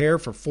to prepare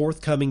for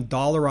forthcoming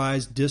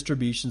dollarized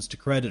distributions to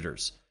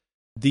creditors.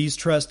 These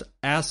trust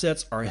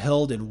assets are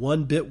held in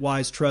one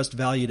Bitwise trust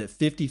valued at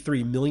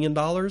 $53 million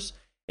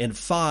and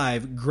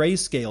 5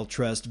 Grayscale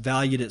trusts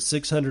valued at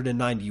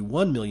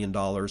 $691 million.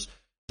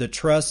 The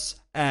trusts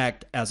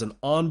act as an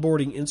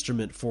onboarding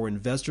instrument for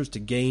investors to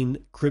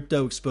gain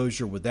crypto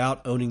exposure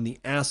without owning the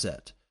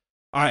asset.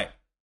 All right,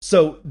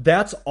 so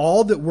that's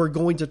all that we're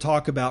going to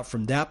talk about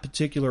from that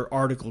particular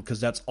article because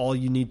that's all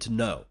you need to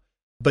know.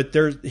 But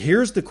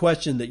here's the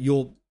question that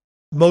you'll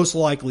most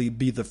likely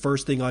be the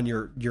first thing on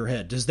your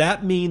head. Does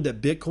that mean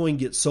that Bitcoin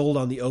gets sold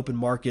on the open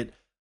market?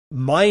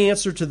 My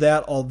answer to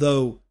that,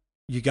 although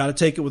you got to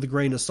take it with a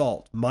grain of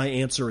salt, my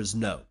answer is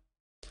no.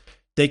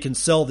 They can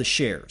sell the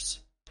shares.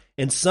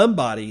 And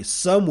somebody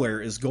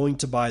somewhere is going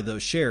to buy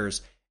those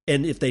shares.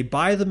 And if they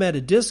buy them at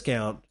a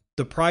discount,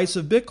 the price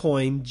of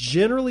Bitcoin,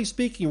 generally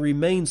speaking,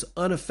 remains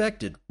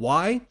unaffected.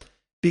 Why?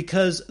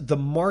 Because the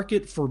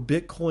market for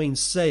Bitcoin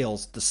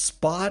sales, the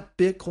spot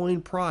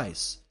Bitcoin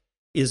price,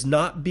 is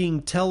not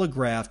being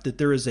telegraphed that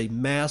there is a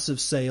massive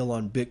sale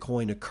on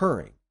Bitcoin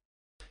occurring.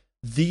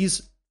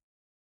 These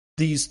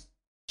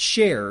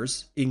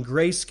shares in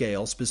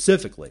Grayscale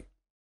specifically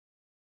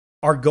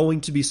are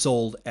going to be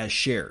sold as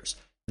shares.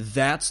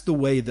 That's the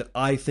way that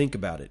I think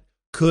about it.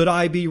 Could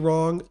I be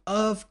wrong?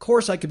 Of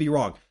course I could be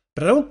wrong,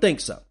 but I don't think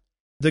so.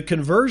 The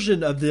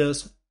conversion of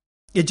this,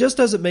 it just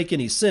doesn't make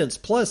any sense.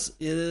 Plus,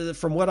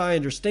 from what I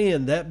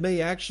understand, that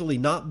may actually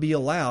not be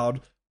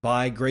allowed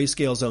by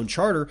Grayscale's own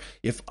charter.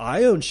 If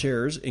I own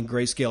shares in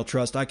Grayscale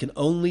Trust, I can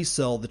only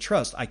sell the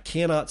trust. I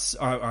cannot,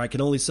 or I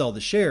can only sell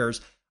the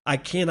shares. I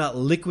cannot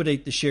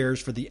liquidate the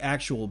shares for the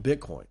actual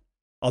Bitcoin.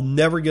 I'll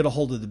never get a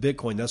hold of the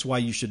Bitcoin. That's why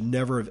you should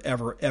never have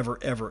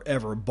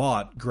ever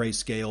bought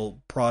Grayscale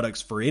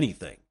products for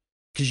anything,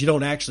 because you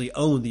don't actually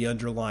own the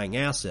underlying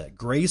asset.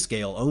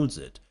 Grayscale owns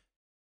it.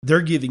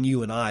 They're giving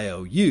you an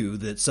IOU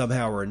that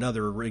somehow or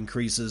another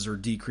increases or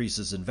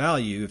decreases in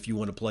value if you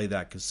want to play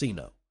that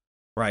casino,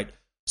 right?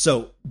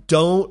 So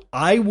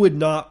I would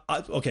not,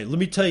 okay, let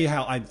me tell you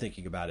how I'm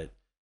thinking about it.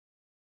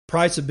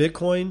 Price of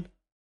Bitcoin,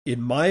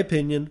 in my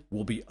opinion,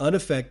 will be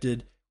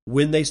unaffected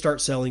when they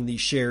start selling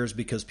these shares,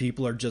 because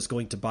people are just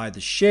going to buy the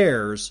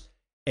shares,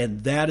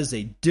 and that is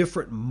a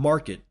different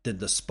market than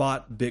the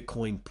spot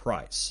Bitcoin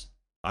price.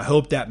 I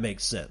hope that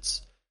makes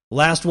sense.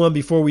 Last one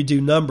before we do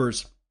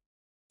numbers,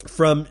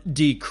 from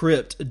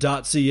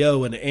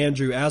decrypt.co and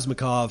Andrew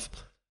Asmakov.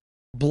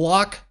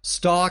 Block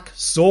stock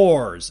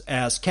soars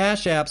as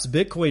Cash App's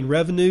Bitcoin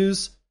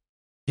revenues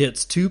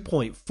hits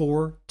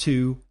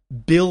 $2.42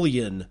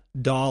 billion.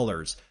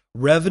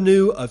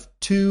 Revenue of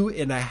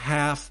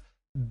 $2.5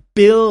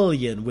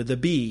 billion with a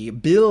B,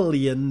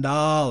 billion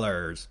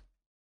dollars.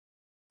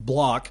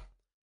 Block,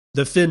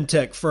 the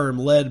fintech firm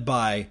led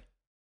by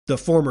the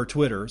former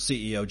Twitter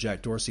CEO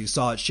Jack Dorsey,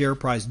 saw its share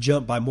price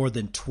jump by more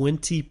than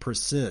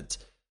 20%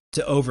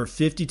 to over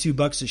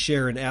 $52 a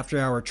share in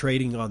after-hour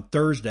trading on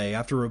Thursday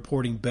after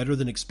reporting better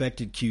than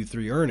expected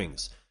Q3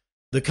 earnings.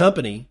 The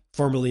company,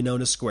 formerly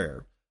known as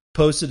Square,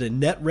 posted a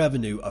net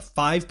revenue of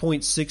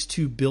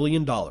 $5.62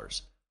 billion,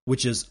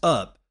 which is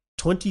up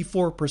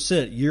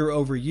 24% year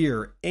over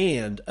year,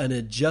 and an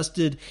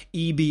adjusted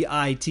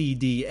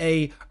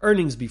EBITDA,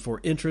 earnings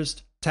before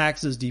interest,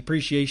 taxes,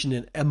 depreciation,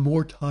 and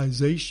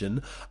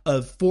amortization,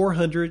 of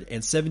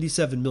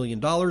 $477 million,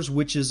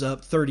 which is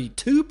up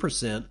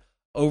 32%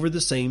 over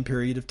the same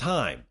period of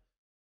time.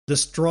 The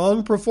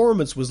strong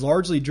performance was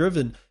largely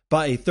driven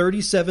by a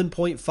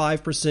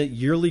 37.5%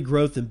 yearly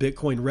growth in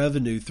Bitcoin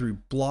revenue through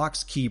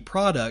Block's key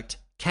product,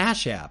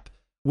 Cash App,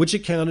 which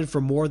accounted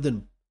for more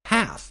than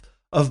half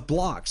of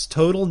Block's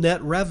total net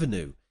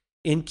revenue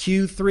in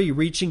Q3,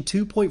 reaching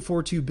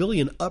 $2.42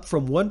 billion, up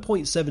from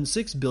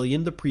 $1.76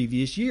 billion the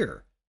previous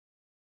year.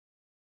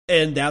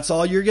 And that's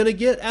all you're going to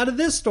get out of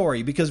this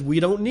story, because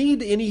we don't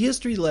need any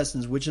history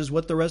lessons, which is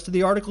what the rest of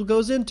the article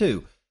goes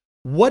into.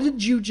 What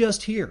did you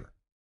just hear?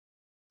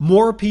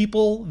 More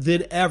people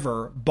than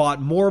ever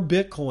bought more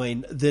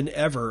Bitcoin than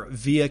ever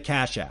via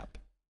Cash App.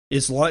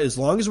 As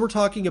long as we're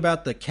talking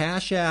about the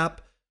Cash App,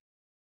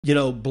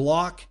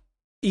 Block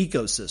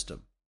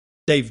ecosystem,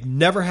 they've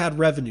never had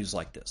revenues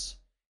like this.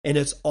 And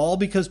it's all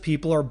because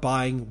people are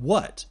buying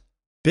what?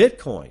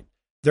 Bitcoin.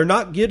 They're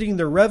not getting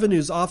their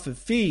revenues off of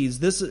fees.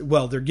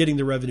 They're getting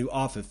the revenue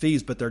off of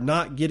fees, but they're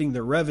not getting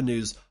their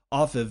revenues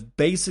off of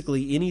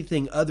basically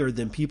anything other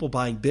than people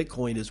buying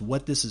Bitcoin, is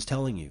what this is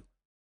telling you.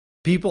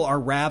 People are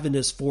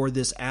ravenous for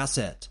this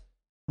asset.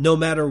 No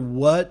matter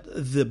what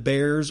the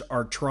bears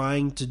are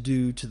trying to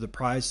do to the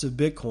price of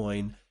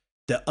Bitcoin,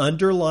 the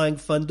underlying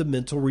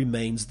fundamental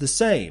remains the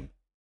same.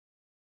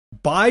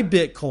 Buy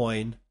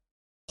Bitcoin,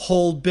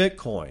 hold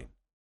Bitcoin.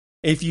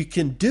 If you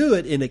can do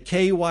it in a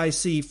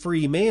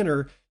KYC-free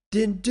manner,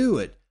 then do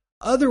it.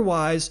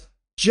 Otherwise,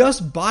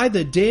 just buy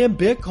the damn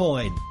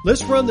Bitcoin.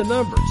 Let's run the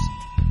numbers.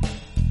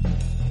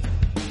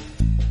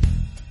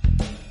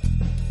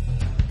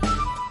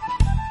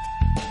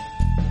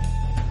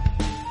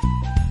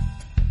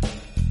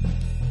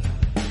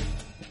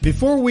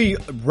 Before we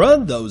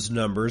run those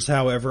numbers,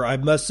 however, I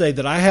must say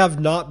that I have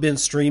not been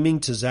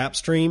streaming to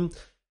Zapstream,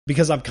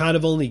 because I'm kind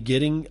of only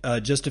getting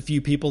just a few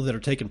people that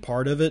are taking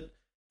part of it.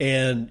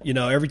 And,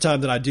 every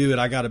time that I do it,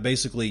 I got to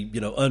basically,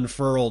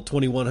 unfurl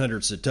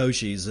 2,100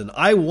 Satoshis. And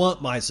I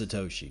want my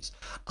Satoshis.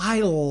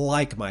 I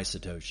like my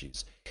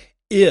Satoshis.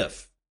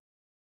 If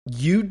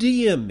you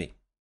DM me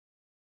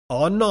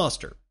on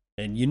Nostr,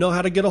 and you know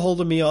how to get a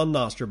hold of me on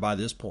Nostr by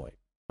this point,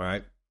 all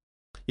right?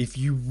 If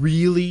you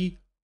really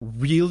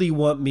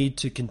want me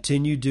to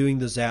continue doing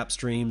the Zap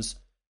streams,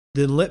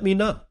 then let me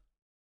know.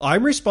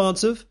 I'm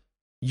responsive.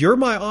 You're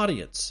my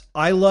audience.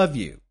 I love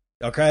you.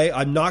 Okay?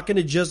 I'm not going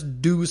to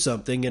just do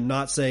something and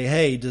not say,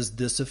 hey, does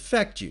this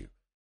affect you?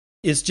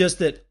 It's just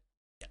that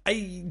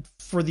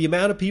for the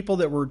amount of people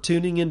that were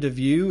tuning into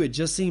view, it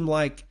just seemed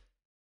like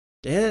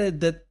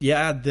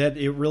that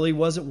it really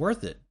wasn't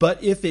worth it.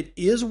 But if it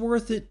is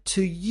worth it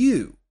to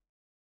you,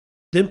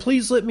 then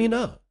please let me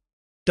know.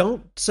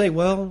 Don't say,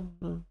 well,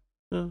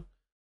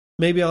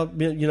 maybe I'll,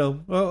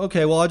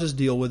 okay, well, I'll just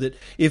deal with it.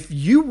 If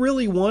you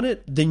really want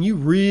it, then you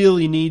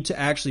really need to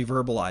actually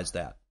verbalize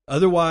that.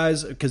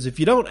 Otherwise, because if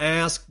you don't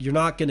ask, you're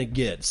not going to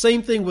get.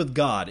 Same thing with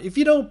God. If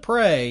you don't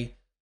pray,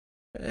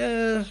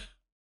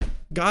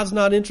 God's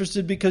not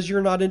interested, because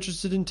you're not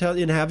interested in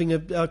having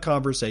a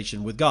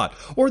conversation with God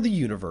or the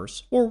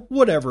universe or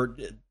whatever.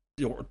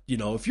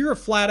 If you're a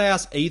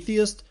flat-ass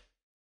atheist,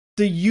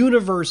 the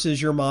universe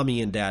is your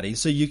mommy and daddy,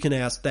 so you can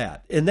ask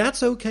that. And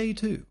that's okay,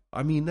 too.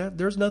 I mean,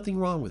 there's nothing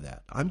wrong with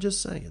that. I'm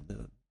just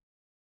saying.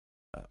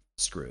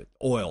 screw it.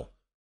 Oil.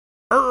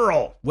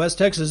 West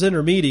Texas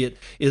Intermediate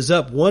is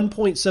up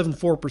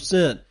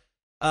 1.74%,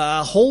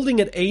 holding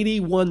at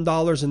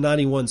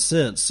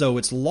 $81.91. So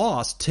it's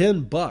lost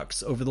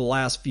 $10 over the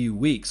last few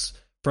weeks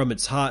from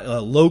its high,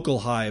 local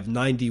high of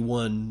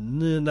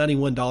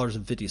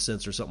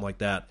 $91.50 or something like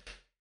that.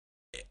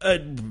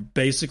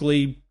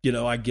 Basically,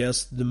 I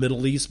guess the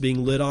Middle East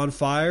being lit on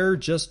fire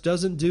just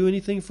doesn't do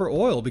anything for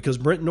oil, because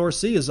Brent North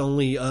Sea is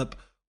only up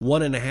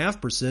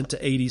 1.5% to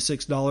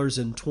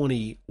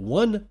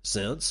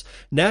 $86.21.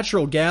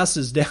 Natural gas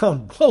is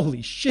down,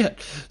 holy shit,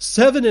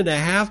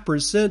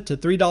 7.5% to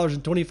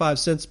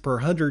 $3.25 per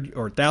 100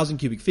 or 1,000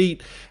 cubic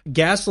feet.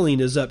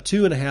 Gasoline is up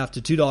 2.5%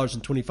 to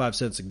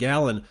 $2.25 a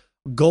gallon.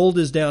 Gold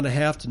is down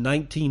 0.5 to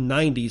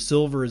 $19.90.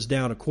 Silver is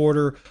down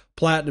 1/4.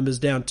 Platinum is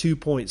down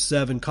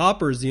 2.7.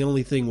 Copper is the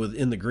only thing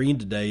in the green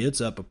today. It's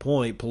up 1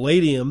 point.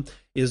 Palladium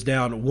is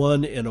down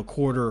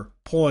 1.25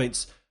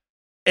 points.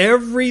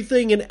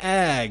 Everything in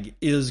ag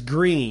is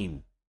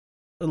green,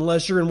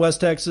 unless you're in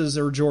West Texas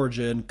or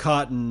Georgia, and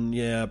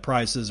cotton,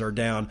 prices are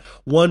down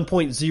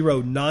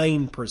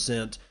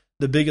 1.09%.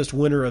 The biggest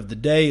winner of the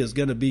day is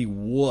going to be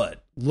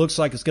what? Looks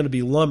like it's going to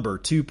be lumber,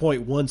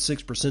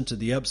 2.16% to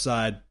the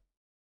upside.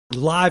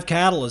 Live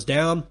cattle is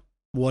down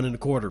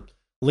 1.25.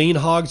 Lean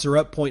hogs are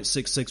up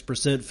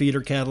 0.66%.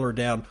 Feeder cattle are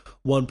down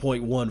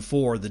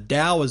 1.14. The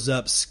Dow is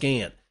up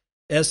scant.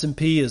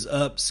 S&P is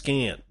up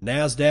scant.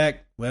 NASDAQ,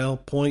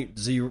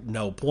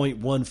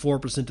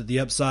 0.14% to the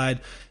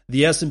upside.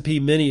 The S&P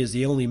Mini is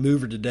the only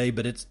mover today,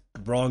 but it's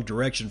wrong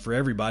direction for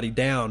everybody,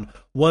 down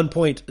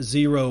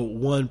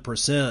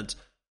 1.01%.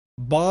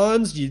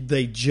 Bonds,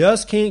 they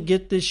just can't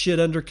get this shit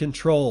under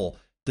control.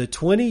 The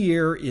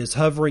 20-year is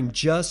hovering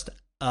just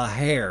a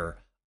hair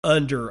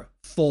under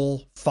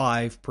full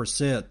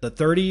 5%. The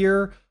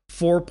 30-year,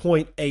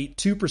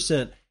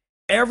 4.82%.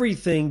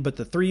 Everything but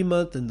the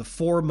 3-month and the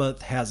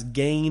 4-month has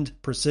gained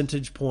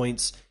percentage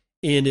points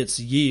in its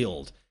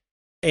yield.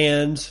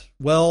 And,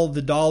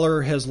 the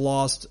dollar has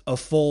lost a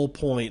full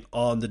point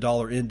on the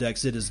dollar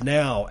index. It is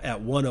now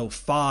at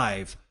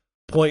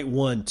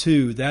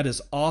 105.12. That is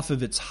off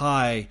of its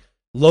high,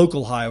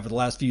 local high over the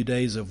last few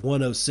days of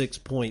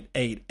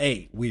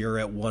 106.88. We are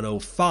at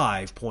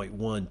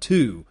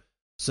 105.12.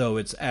 So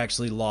it's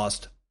actually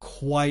lost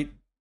quite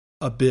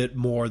a bit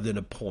more than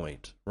a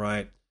point,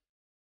 right?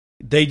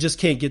 They just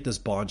can't get this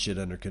bond shit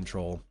under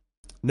control.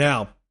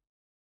 Now,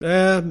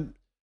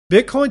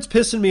 Bitcoin's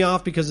pissing me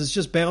off because it's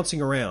just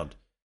bouncing around.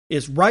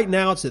 Right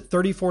now it's at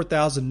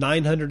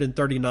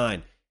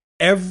 34,939.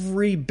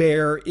 Every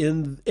bear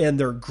and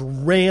their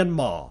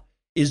grandma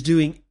is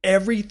doing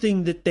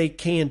everything that they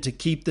can to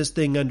keep this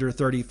thing under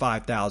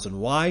 35,000.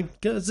 Why?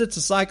 Because it's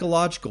a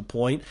psychological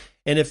point,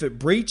 and if it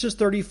breaches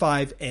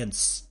 35 and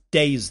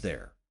stays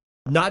there,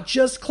 not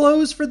just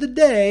close for the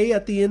day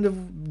at the end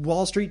of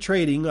Wall Street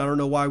trading. I don't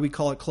know why we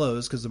call it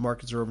close, because the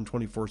markets are open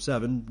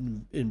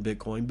 24/7 in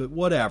Bitcoin, but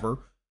whatever.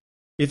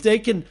 If they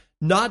can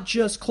not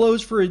just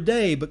close for a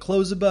day, but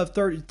close above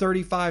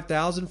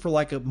 35,000 for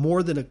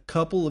more than a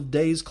couple of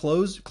days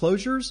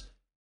closures,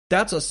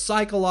 that's a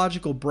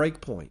psychological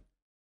break point.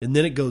 And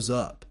then it goes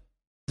up.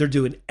 They're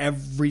doing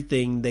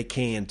everything they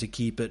can to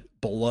keep it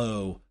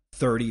below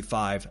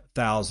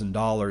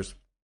 $35,000.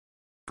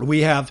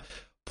 We have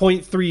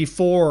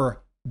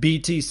 0.34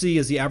 BTC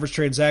as the average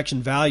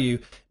transaction value.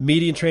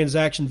 Median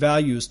transaction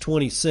value is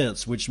 20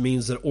 cents, which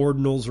means that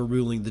ordinals are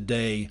ruling the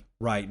day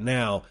right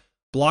now.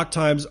 Block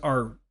times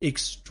are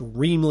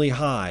extremely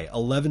high,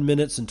 11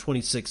 minutes and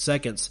 26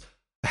 seconds.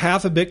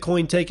 Half a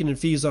Bitcoin taken in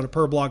fees on a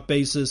per block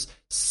basis,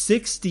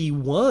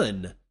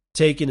 61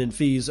 taken in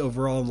fees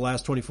overall in the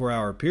last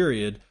 24-hour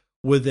period.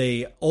 With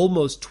a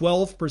almost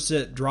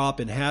 12% drop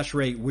in hash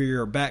rate, we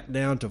are back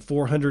down to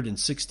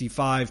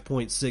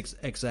 465.6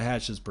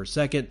 exahashes per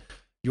second.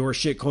 Your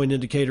shitcoin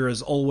indicator,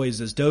 as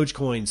always, is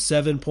Dogecoin,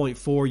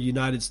 7.4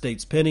 United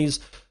States pennies.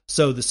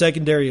 So the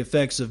secondary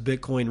effects of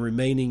Bitcoin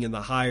remaining in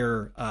the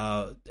higher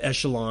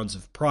echelons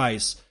of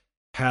price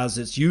has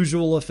its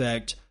usual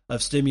effect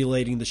of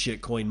stimulating the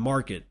shitcoin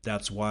market.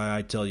 That's why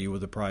I tell you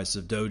with the price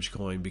of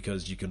Dogecoin,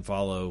 because you can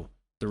follow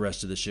the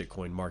rest of the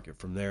shitcoin market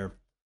from there.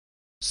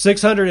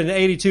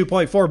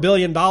 $682.4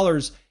 billion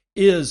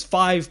is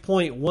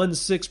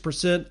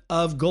 5.16%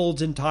 of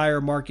gold's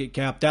entire market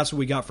cap. That's what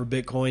we got for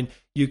Bitcoin.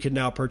 You can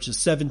now purchase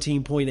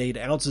 17.8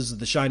 ounces of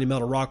the shiny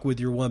metal rock with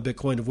your one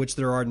Bitcoin, of which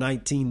there are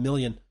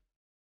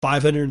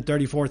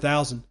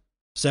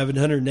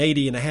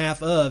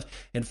 19,534,780.5 of,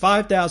 and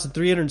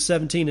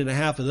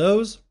 5,317.5 of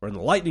those are in the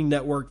Lightning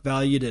Network,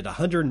 valued at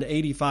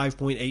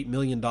 $185.8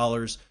 million,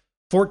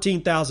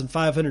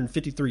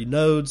 14,553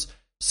 nodes,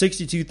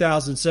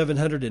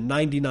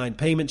 62,799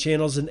 payment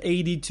channels, and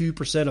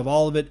 82% of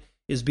all of it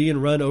is being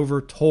run over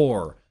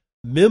Tor.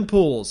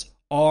 Mempools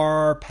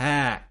are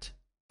packed.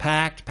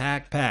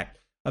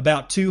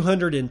 About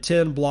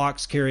 210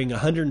 blocks carrying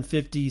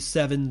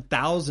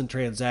 157,000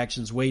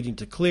 transactions waiting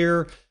to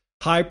clear.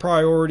 High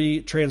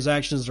priority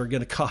transactions are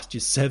going to cost you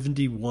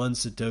 71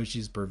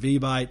 Satoshis per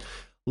VByte.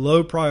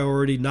 Low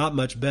priority, not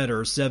much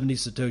better, 70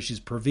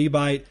 Satoshis per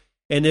VByte.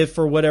 And if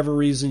for whatever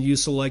reason you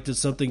selected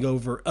something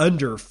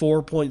under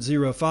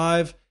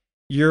 4.05,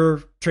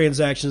 your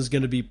transaction is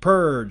going to be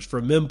purged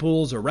from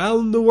mempools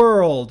around the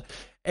world.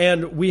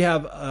 And we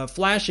have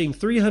flashing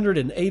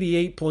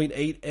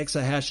 388.8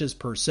 exahashes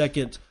per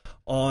second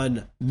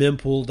on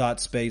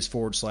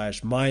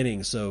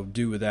mempool.space/mining. So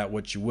do with that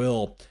what you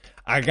will.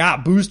 I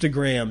got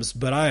boostograms,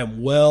 but I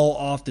am well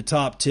off the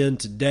top 10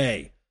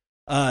 today.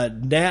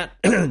 Nat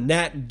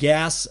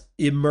gas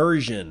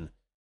immersion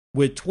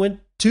with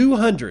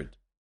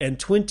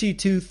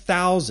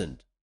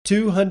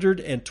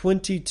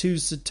 222,222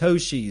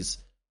 Satoshis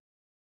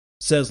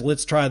says,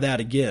 let's try that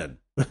again.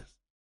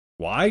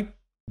 Why?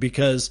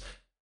 Because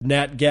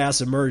nat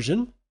gas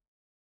immersion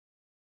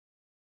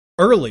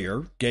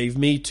earlier gave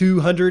me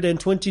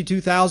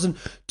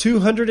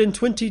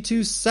 222,222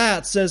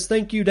 sats. Says,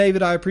 thank you,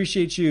 David. I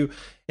appreciate you.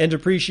 And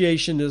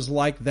appreciation is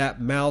like that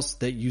mouse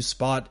that you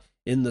spot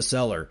in the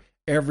cellar.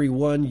 Every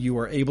one you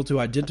are able to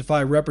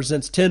identify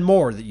represents 10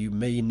 more that you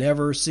may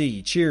never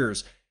see.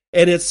 Cheers.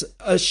 And it's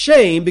a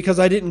shame because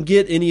I didn't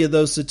get any of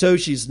those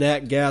Satoshis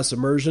nat gas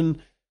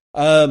immersion.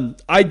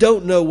 I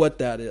don't know what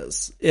that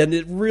is. And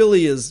it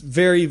really is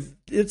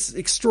it's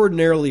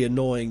extraordinarily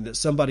annoying that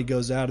somebody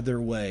goes out of their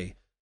way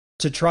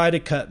to try to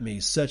cut me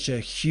such a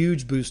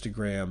huge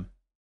boostogram.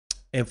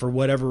 And for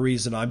whatever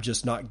reason, I'm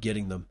just not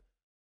getting them.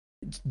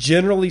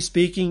 Generally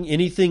speaking,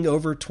 anything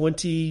over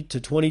 20 to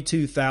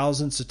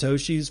 22,000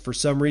 Satoshis, for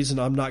some reason,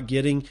 I'm not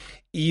getting,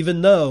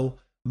 even though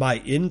my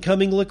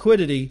incoming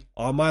liquidity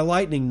on my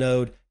Lightning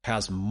node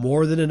has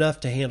more than enough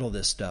to handle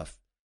this stuff.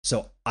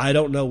 So I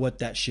don't know what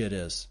that shit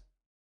is.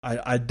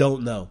 I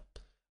don't know.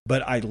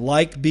 But I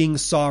like being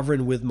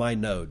sovereign with my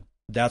node.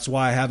 That's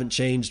why I haven't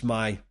changed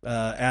my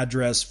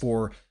address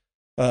for,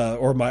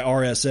 or my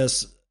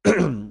RSS,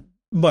 podcast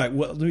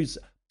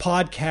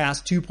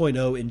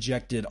 2.0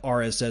 injected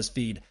RSS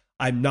feed.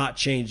 I'm not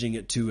changing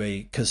it to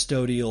a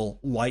custodial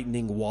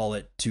Lightning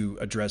wallet to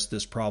address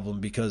this problem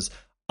because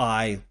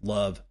I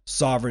love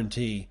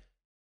sovereignty.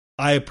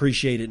 I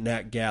appreciate it,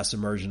 nat gas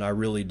immersion. I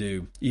really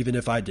do, even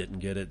if I didn't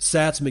get it.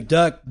 Sats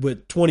McDuck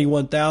with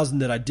 21,000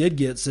 that I did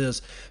get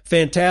says,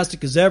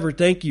 fantastic as ever.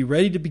 Thank you.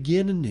 Ready to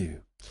begin anew.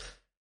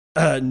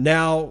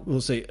 Now,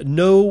 we'll say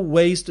no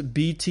waste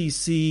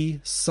BTC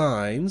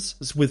signs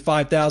with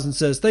 5,000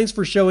 says, thanks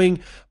for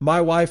showing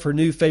my wife her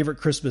new favorite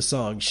Christmas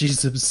song.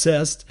 She's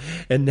obsessed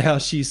and now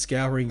she's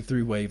scouring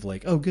through Wave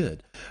Lake. Oh,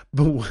 good.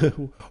 But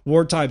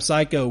Wartime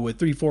Psycho with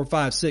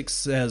 3456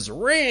 says,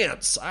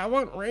 rants. I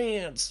want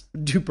rants.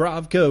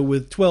 Dubrovko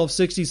with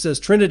 1260 says,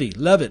 Trinity,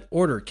 love it.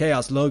 Order,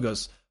 Chaos,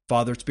 Logos,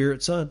 Father,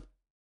 Spirit, Son.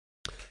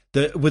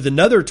 With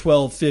another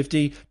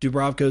 1250,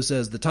 Dubrovko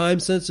says, the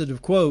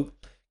time-sensitive quote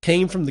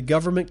came from the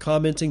government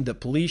commenting that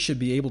police should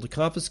be able to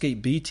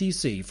confiscate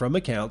BTC from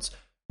accounts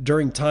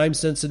during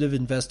time-sensitive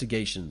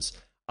investigations.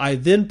 I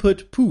then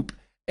put poop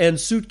and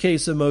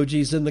suitcase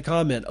emojis in the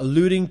comment,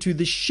 alluding to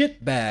the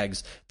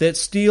shitbags that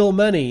steal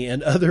money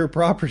and other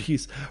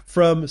properties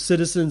from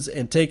citizens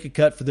and take a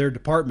cut for their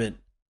department.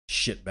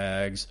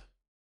 Shitbags.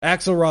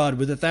 Axelrod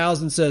with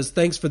 1,000 says,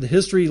 thanks for the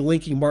history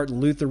linking Martin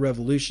Luther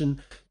Revolution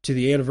to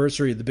the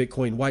anniversary of the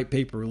Bitcoin white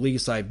paper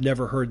release. I've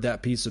never heard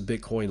that piece of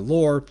Bitcoin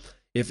lore.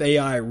 If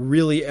AI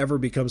really ever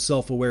becomes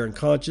self-aware and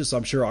conscious,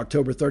 I'm sure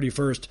October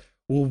 31st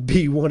will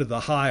be one of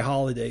the high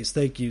holidays.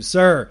 Thank you,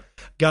 sir.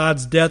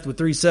 God's Death with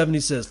 370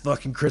 says,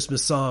 fucking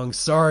Christmas song.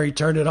 Sorry,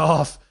 turn it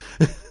off.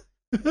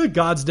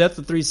 God's Death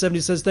with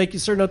 370 says, thank you,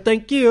 sir. No,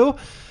 thank you.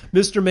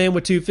 Mr. Man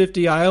with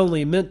 250, I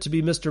only meant to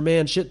be Mr.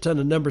 Man, shit ton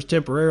of numbers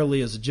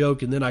temporarily as a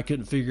joke, and then I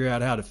couldn't figure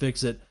out how to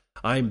fix it.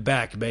 I'm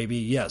back, baby.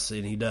 Yes,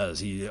 and he does.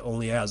 He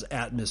only has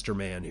at Mr.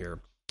 Man here.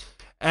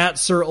 At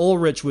Sir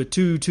Ulrich with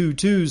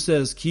 222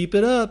 says, keep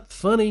it up.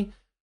 Funny.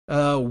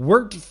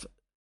 Worked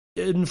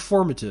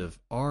informative.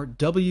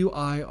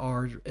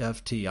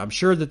 WIRFT. I'm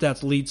sure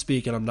that's lead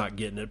speak and I'm not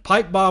getting it.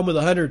 Pipe Bomb with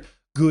 100.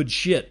 Good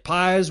shit.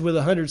 Pies with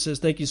 100 says,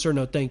 thank you, sir.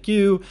 No, thank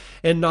you.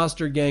 And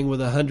Noster Gang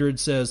with 100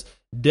 says,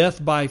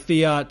 death by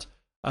fiat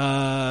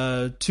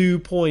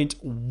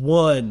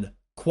 2.1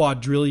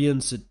 quadrillion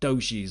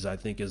Satoshis, I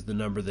think is the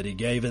number that he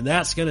gave. And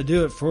that's going to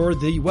do it for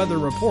the weather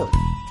report.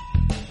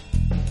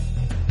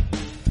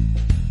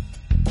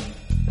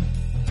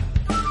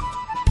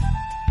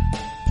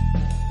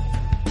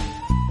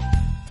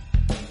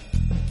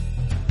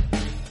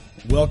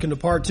 Welcome to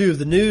part 2 of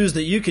the news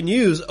that you can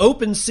use.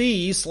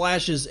 OpenSea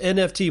slashes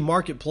NFT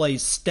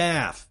marketplace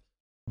staff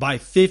by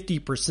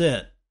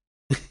 50%.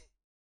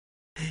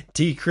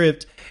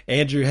 T-Crypt,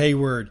 Andrew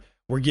Hayward,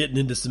 we're getting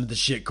into some of the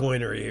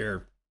shitcoinery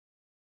here.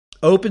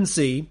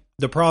 OpenSea,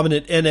 the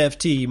prominent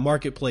NFT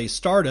marketplace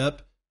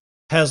startup,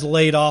 has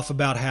laid off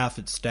about half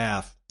its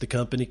staff, the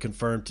company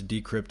confirmed to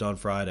Decrypt on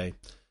Friday.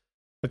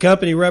 A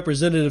company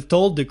representative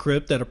told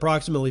Decrypt that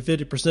approximately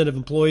 50% of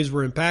employees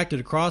were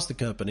impacted across the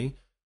company.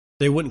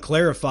 They wouldn't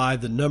clarify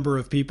the number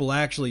of people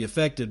actually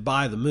affected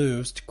by the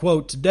moves. To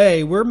quote,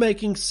 today, we're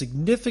making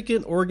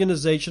significant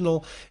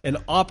organizational and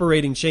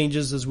operating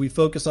changes as we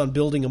focus on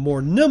building a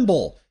more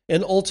nimble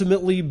and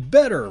ultimately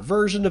better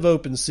version of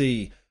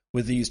OpenSea.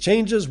 With these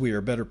changes, we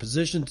are better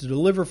positioned to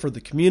deliver for the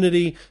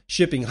community,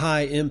 shipping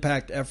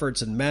high-impact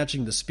efforts and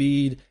matching the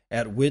speed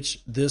at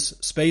which this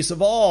space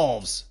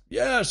evolves.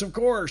 Yes, of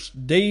course.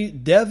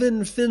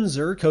 Devin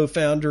Finzer,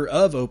 co-founder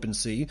of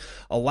OpenSea,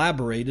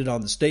 elaborated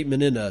on the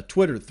statement in a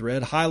Twitter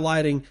thread,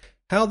 highlighting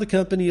how the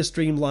company has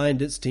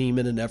streamlined its team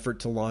in an effort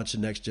to launch a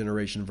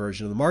next-generation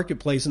version of the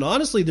marketplace. And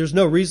honestly, there's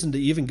no reason to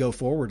even go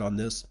forward on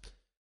this.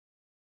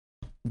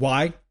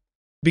 Why?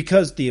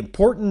 Because the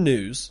important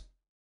news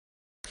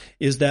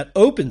is that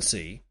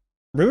OpenSea,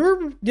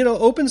 remember,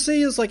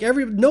 OpenSea is like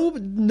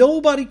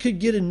nobody could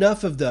get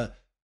enough of the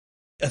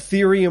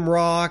Ethereum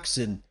rocks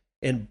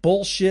and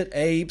bullshit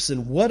apes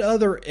and what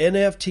other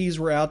NFTs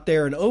were out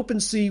there, and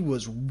OpenSea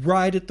was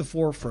right at the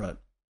forefront.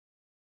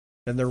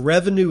 And their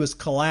revenue has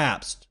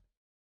collapsed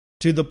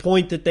to the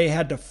point that they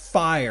had to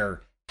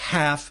fire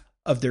half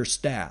of their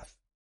staff.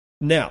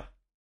 Now,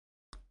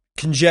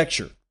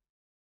 conjecture.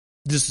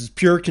 This is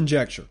pure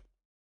conjecture.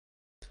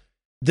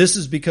 This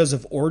is because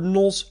of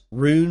ordinals,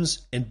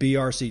 runes, and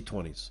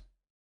BRC20s.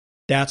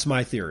 That's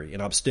my theory,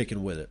 and I'm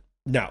sticking with it.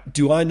 Now,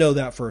 do I know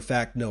that for a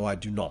fact? No, I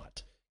do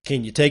not.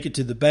 Can you take it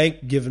to the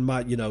bank, given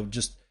my,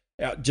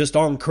 just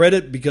on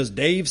credit because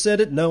Dave said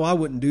it? No, I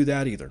wouldn't do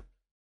that either.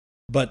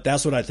 But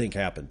that's what I think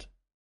happened.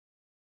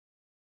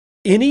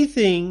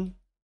 Anything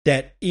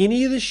that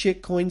any of the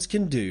shitcoins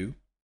can do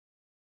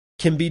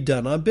can be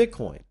done on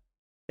Bitcoin,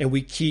 and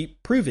we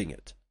keep proving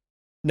it.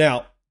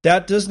 Now,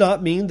 that does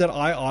not mean that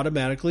I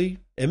automatically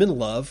am in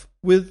love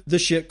with the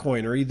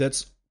shitcoinery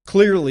that's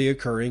clearly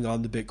occurring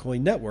on the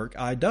Bitcoin network.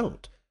 I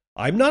don't.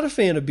 I'm not a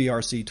fan of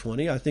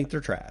BRC20. I think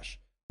they're trash.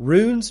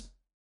 Runes,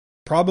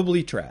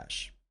 probably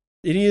trash.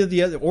 Any of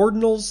the other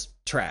ordinals,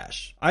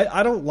 trash.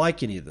 I don't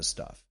like any of this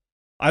stuff.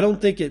 I don't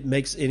think it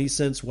makes any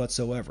sense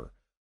whatsoever.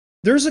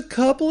 There's a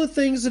couple of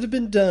things that have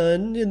been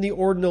done in the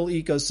ordinal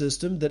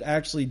ecosystem that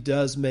actually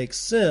does make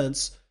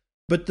sense,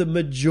 but the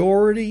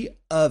majority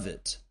of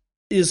it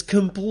is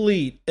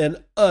complete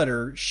and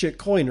utter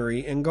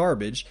shitcoinery and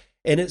garbage,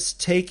 and it's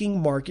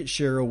taking market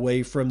share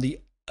away from the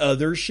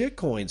other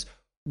shitcoins,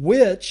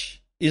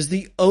 which is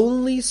the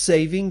only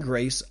saving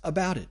grace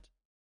about it.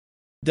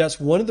 That's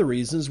one of the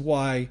reasons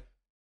why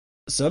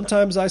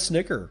sometimes I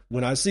snicker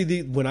when I see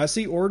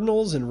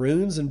ordinals and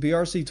runes and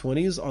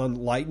BRC20s on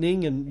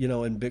Lightning and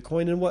and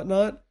Bitcoin and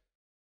whatnot.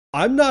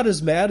 I'm not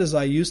as mad as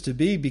I used to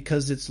be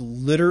because it's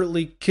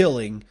literally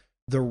killing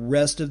the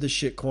rest of the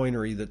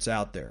shitcoinery that's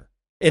out there.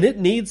 And it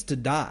needs to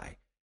die.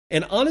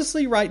 And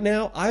honestly, right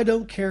now, I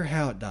don't care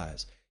how it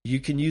dies. You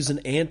can use an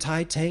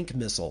anti-tank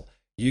missile.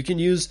 You can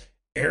use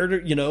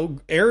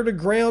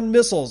air-to-ground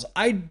missiles.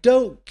 I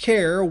don't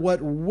care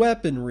what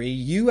weaponry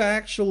you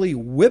actually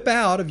whip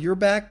out of your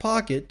back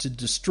pocket to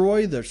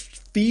destroy the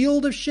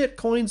field of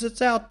shitcoins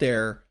that's out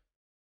there.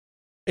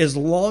 As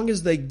long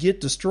as they get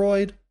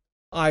destroyed,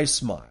 I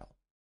smile.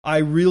 I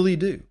really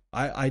do.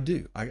 I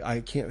do.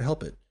 I can't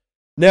help it.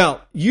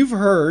 Now, you've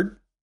heard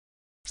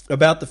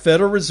about the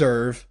Federal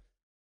Reserve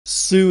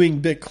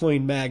suing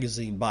Bitcoin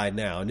Magazine by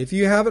now. And if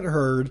you haven't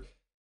heard,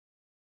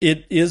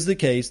 it is the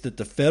case that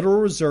the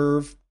Federal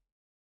Reserve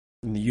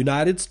in the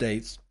United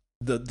States,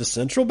 the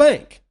central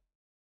bank,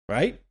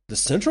 right? The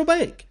central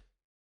bank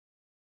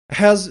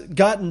has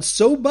gotten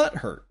so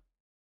butthurt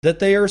that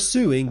they are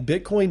suing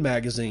Bitcoin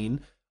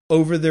Magazine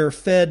over their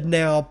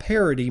FedNow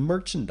parody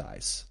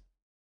merchandise.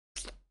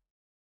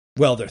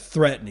 Well, they're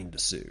threatening to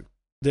sue.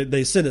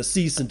 They sent a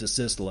cease and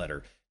desist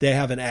letter. They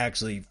haven't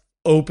actually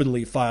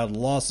openly filed a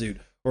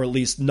lawsuit, or at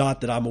least not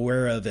that I'm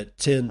aware of, at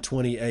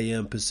 10:20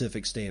 a.m.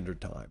 Pacific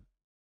Standard Time.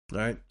 All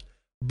right?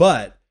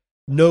 But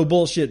No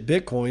Bullshit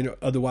Bitcoin,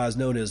 otherwise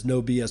known as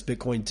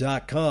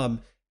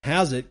NoBSBitcoin.com,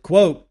 has it,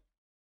 quote,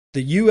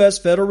 the U.S.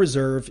 Federal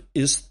Reserve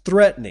is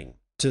threatening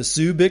to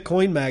sue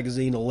Bitcoin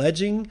Magazine,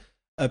 alleging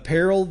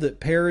apparel that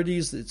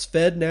parodies its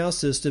FedNow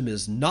system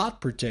is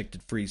not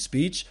protected free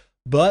speech,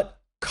 but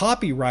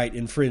copyright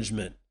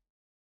infringement.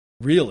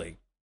 Really?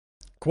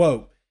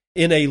 Quote,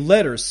 in a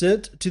letter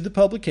sent to the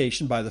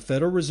publication by the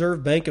Federal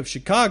Reserve Bank of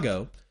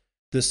Chicago,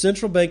 the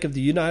Central Bank of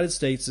the United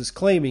States is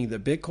claiming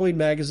that Bitcoin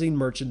Magazine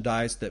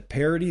merchandise that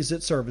parodies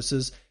its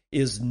services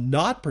is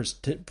not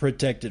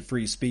protected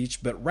free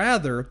speech, but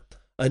rather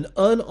an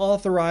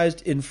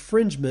unauthorized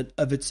infringement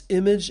of its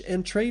image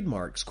and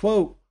trademarks.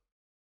 Quote,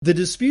 the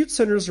dispute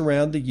centers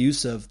around the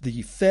use of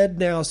the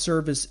FedNow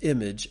service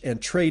image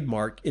and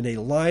trademark in a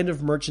line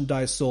of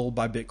merchandise sold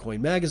by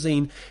Bitcoin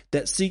Magazine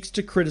that seeks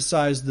to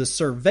criticize the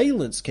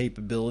surveillance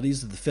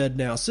capabilities of the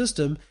FedNow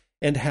system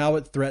and how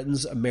it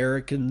threatens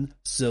American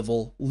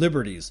civil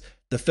liberties.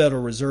 The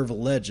Federal Reserve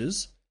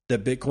alleges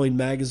that Bitcoin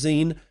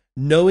Magazine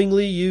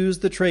knowingly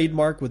used the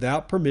trademark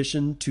without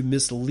permission to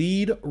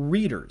mislead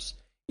readers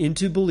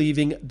into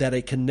believing that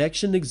a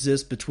connection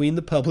exists between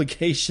the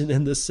publication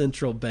and the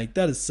central bank.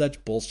 That is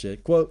such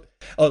bullshit. Quote,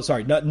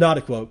 not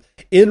a quote.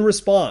 In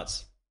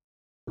response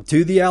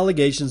to the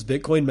allegations,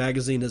 Bitcoin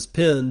Magazine has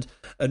penned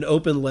an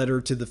open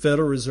letter to the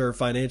Federal Reserve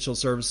Financial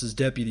Services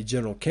Deputy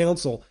General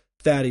Counsel,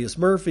 Thaddeus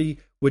Murphy,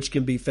 which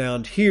can be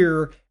found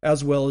here,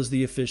 as well as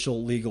the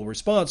official legal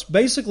response.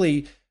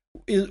 Basically,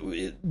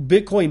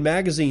 Bitcoin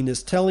Magazine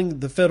is telling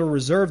the Federal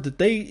Reserve that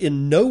they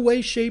in no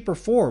way, shape, or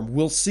form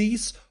will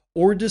cease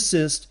or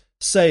desist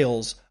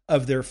sales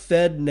of their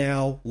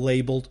FedNow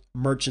labeled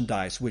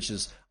merchandise, which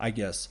is, I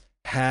guess,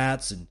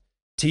 hats and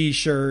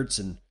t-shirts,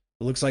 and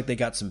it looks like they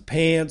got some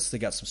pants, they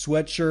got some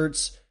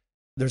sweatshirts.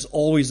 There's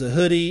always a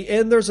hoodie,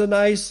 and there's a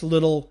nice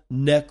little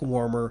neck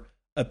warmer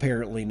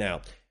apparently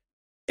now.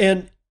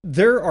 And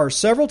there are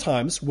several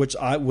times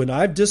when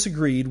I've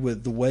disagreed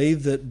with the way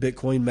that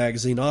Bitcoin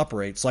Magazine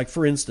operates. Like,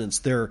 for instance,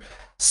 their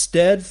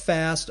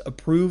steadfast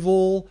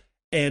approval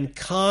and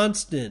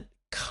constant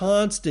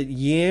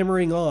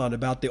yammering on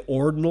about the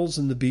ordinals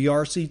and the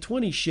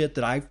BRC-20 shit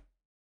that I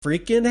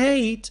freaking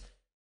hate.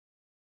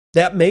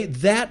 That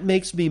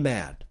makes me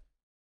mad.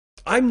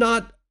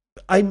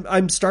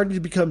 I'm starting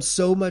to become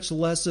so much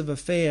less of a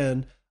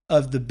fan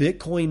of the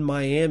Bitcoin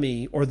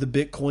Miami or the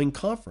Bitcoin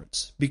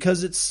conference,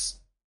 because it's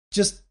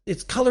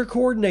color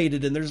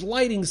coordinated, and there's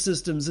lighting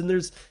systems, and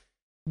there's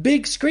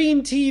big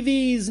screen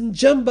TVs and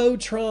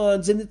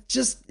jumbotrons, and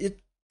it's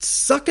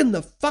sucking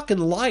the fucking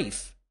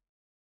life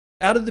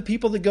out of the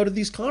people that go to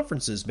these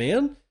conferences,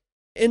 man.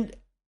 And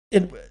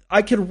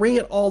I could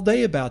rant all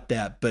day about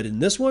that, but in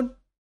this one,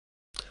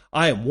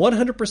 I am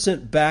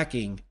 100%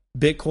 backing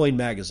Bitcoin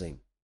Magazine.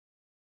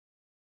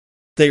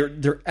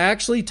 They're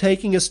actually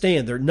taking a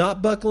stand. They're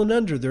not buckling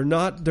under. They're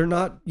not they're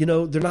not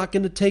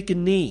going to take a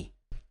knee.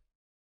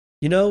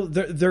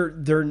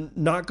 They're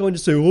not going to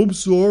say, "Oh, I'm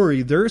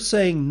sorry." They're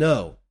saying,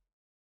 "No.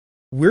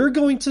 We're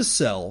going to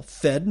sell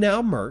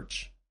FedNow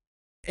merch,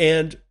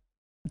 and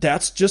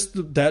that's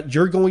just that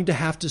you're going to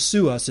have to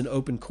sue us in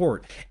open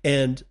court.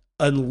 And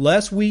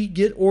unless we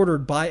get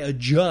ordered by a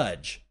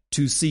judge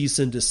to cease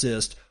and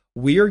desist,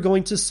 we are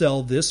going to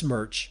sell this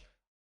merch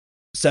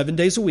 7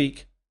 days a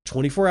week,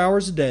 24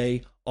 hours a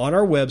day on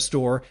our web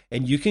store,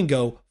 and you can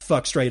go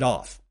fuck straight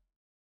off."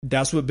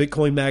 That's what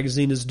Bitcoin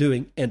Magazine is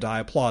doing, and I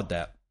applaud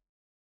that.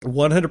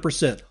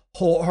 100%,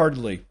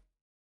 wholeheartedly.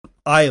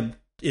 I am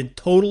in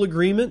total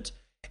agreement,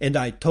 and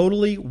I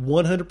totally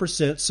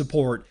 100%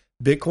 support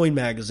Bitcoin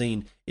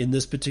Magazine in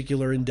this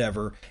particular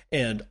endeavor,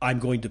 and I'm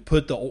going to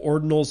put the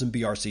ordinals and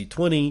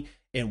BRC-20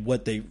 and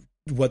what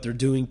they're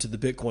doing to the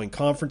Bitcoin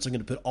conference. I'm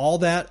going to put all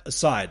that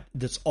aside.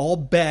 That's all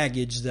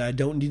baggage that I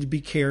don't need to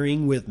be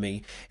carrying with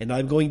me, and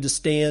I'm going to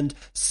stand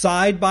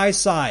side by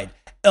side,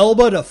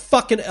 elbow to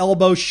fucking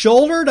elbow,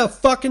 shoulder to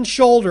fucking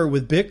shoulder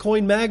with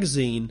Bitcoin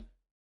Magazine,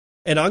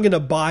 and I'm going to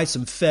buy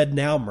some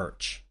FedNow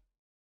merch.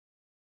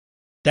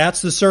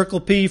 That's the Circle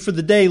P for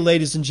the day,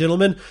 ladies and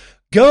gentlemen.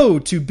 Go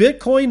to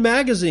Bitcoin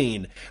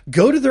Magazine.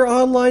 Go to their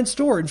online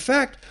store. In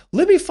fact,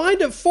 let me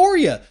find it for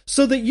you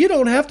so that you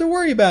don't have to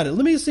worry about it.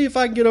 Let me see if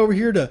I can get over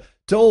here to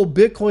old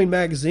Bitcoin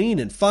Magazine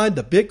and find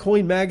the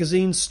Bitcoin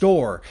Magazine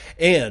store.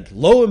 And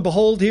lo and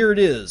behold, here it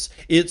is.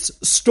 It's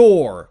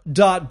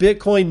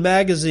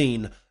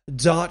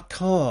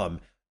store.bitcoinmagazine.com.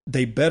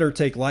 They better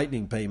take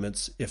Lightning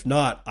payments. If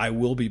not, I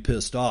will be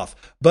pissed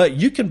off. But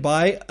you can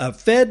buy a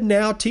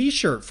FedNow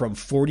t-shirt from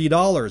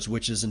 $40,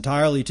 which is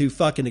entirely too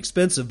fucking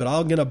expensive, but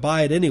I'm going to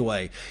buy it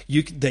anyway.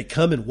 They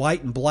come in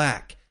white and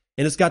black,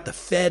 and it's got the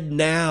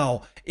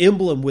FedNow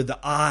emblem with the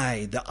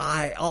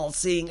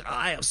all-seeing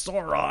eye of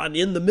Sauron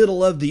in the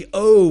middle of the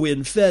O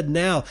in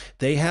FedNow.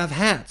 They have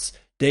hats.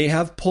 They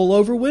have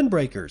pullover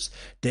windbreakers.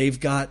 They've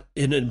got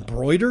an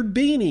embroidered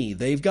beanie.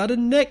 They've got a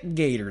neck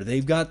gaiter.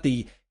 They've got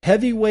the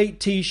heavyweight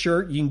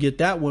t-shirt. You can get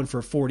that one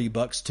for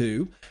 $40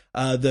 too.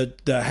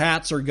 The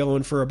hats are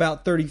going for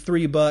about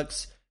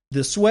 $33. The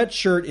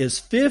sweatshirt is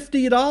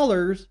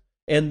 $50,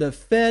 and the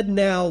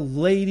FedNow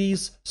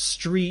ladies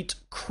street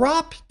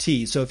crop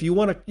tee. So if you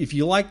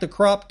like the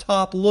crop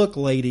top look,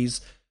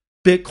 ladies,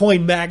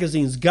 Bitcoin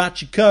Magazine's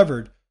got you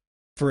covered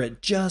for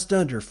it just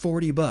under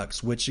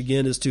 $40, which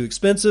again is too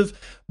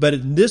expensive. But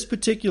in this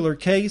particular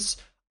case,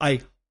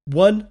 I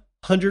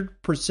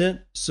 100%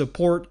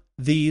 support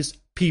these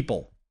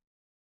people.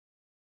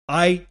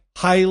 I'm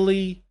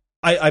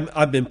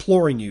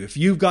imploring you, if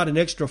you've got an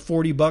extra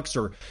 $40,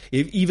 or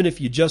even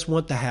if you just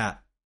want the hat,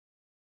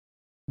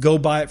 go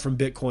buy it from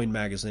Bitcoin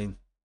Magazine.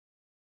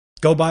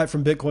 Go buy it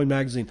from Bitcoin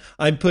Magazine.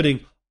 I'm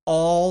putting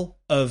all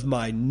of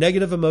my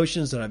negative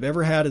emotions that I've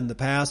ever had in the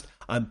past,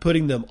 I'm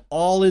putting them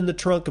all in the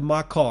trunk of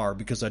my car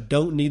because I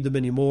don't need them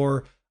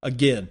anymore.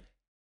 Again,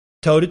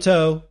 toe to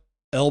toe,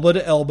 elbow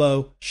to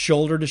elbow,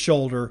 shoulder to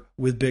shoulder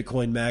with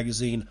Bitcoin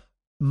Magazine.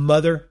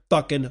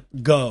 Motherfucking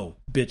go,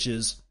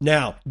 bitches.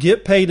 Now,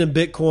 get paid in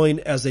Bitcoin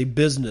as a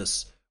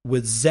business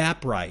with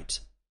Zaprite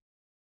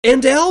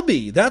and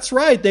Alby. That's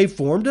right. They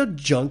formed a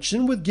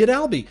junction with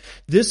GetAlby.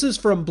 This is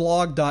from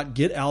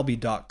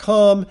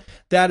blog.getalby.com.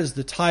 That is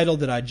the title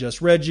that I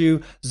just read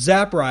you.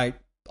 Zaprite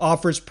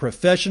offers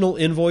professional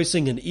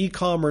invoicing and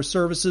e-commerce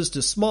services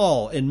to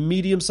small and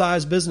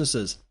medium-sized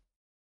businesses.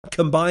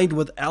 Combined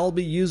with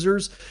Alby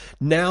users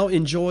now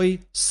enjoy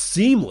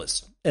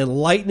seamless and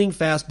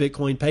lightning-fast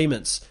Bitcoin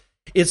payments.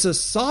 It's a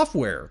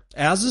software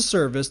as a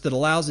service that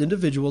allows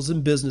individuals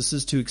and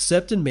businesses to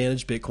accept and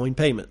manage Bitcoin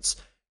payments.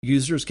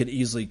 Users can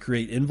easily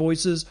create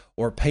invoices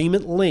or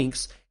payment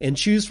links and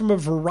choose from a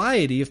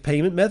variety of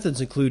payment methods,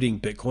 including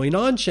Bitcoin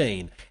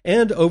on-chain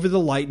and over the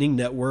Lightning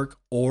Network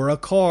or a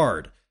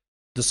card.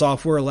 The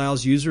software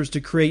allows users to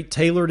create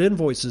tailored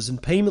invoices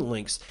and payment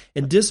links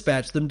and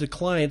dispatch them to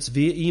clients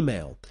via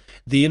email.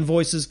 The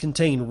invoices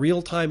contain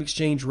real-time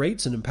exchange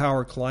rates and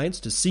empower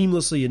clients to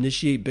seamlessly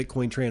initiate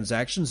Bitcoin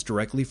transactions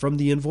directly from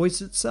the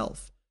invoice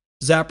itself.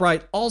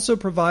 Zappright also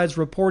provides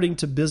reporting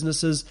to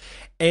businesses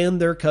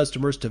and their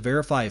customers to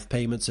verify if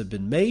payments have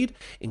been made,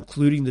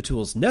 including the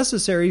tools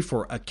necessary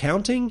for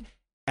accounting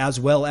as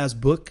well as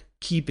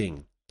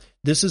bookkeeping.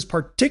 This is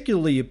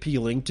particularly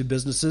appealing to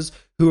businesses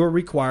who are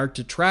required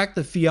to track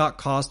the fiat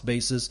cost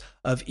basis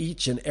of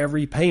each and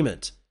every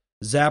payment.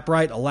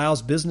 Zappright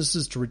allows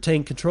businesses to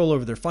retain control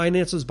over their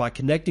finances by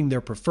connecting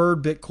their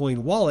preferred Bitcoin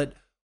wallet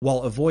while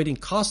avoiding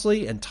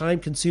costly and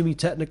time-consuming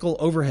technical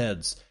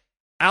overheads.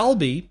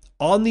 Alby,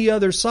 on the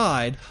other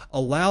side,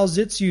 allows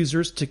its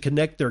users to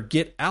connect their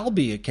Get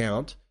Alby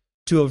account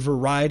to a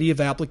variety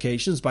of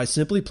applications by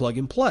simply plug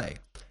and play.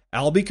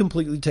 Alby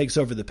completely takes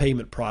over the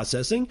payment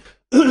processing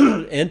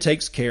and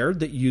takes care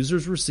that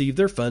users receive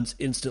their funds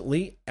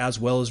instantly as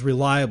well as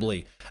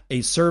reliably,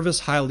 a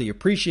service highly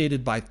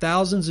appreciated by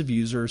thousands of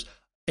users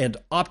and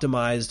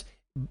optimized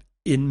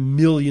in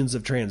millions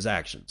of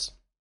transactions.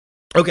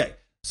 Okay,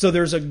 so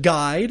there's a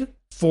guide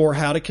for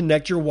how to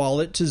connect your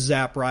wallet to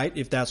Zappright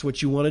if that's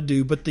what you want to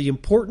do. But the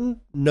important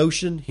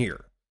notion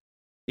here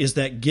is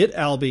that Get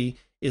Alby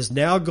is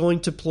now going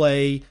to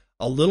play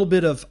a little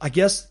bit of, I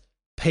guess,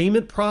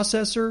 payment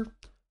processor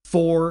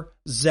for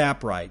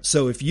Zappright.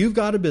 So if you've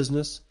got a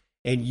business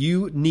and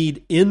you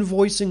need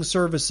invoicing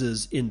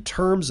services in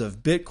terms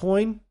of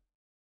Bitcoin,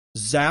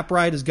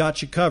 Zappright has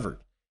got you covered.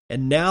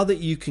 And now that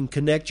you can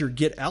connect your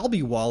Get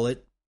Alby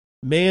wallet,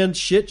 man,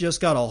 shit just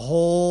got a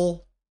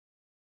whole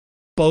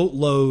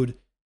boatload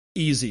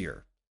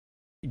easier.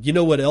 You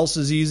know what else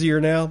is easier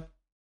now?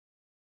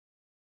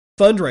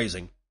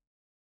 Fundraising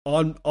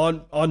on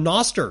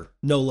Nostr,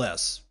 no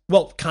less.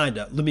 Well,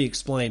 kinda. Let me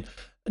explain.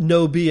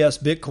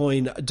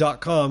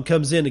 NoBSBitcoin.com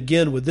comes in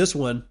again with this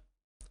one.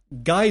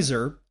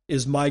 Geyser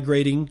is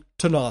migrating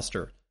to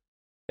Nostr.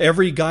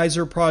 Every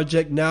Geyser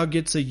project now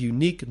gets a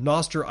unique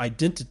Nostr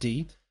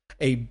identity,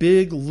 a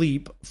big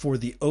leap for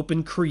the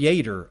open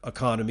creator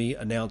economy,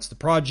 announced the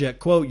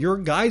project. Quote, your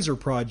Geyser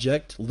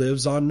project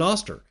lives on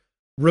Nostr.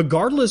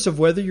 Regardless of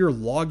whether you're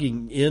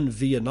logging in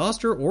via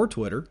Nostr or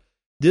Twitter,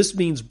 this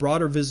means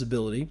broader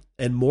visibility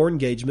and more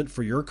engagement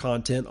for your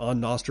content on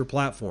Nostr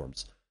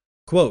platforms.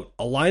 Quote,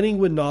 aligning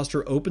with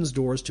Nostr opens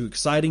doors to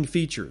exciting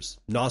features,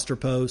 Nostr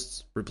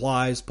posts,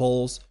 replies,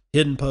 polls,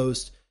 hidden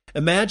posts.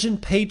 Imagine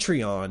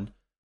Patreon,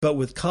 but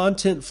with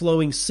content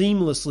flowing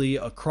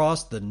seamlessly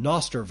across the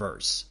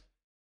Nostrverse.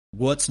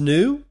 What's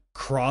new?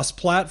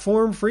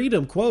 Cross-platform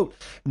freedom. Quote,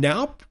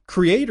 now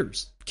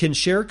creators can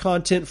share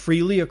content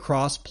freely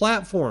across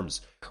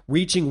platforms,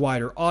 reaching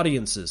wider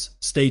audiences.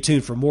 Stay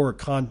tuned for more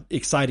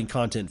exciting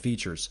content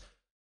features.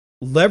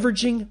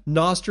 Leveraging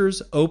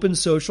Nostr's open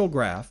social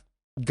graph,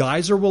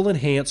 Geyser will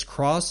enhance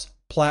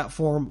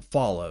cross-platform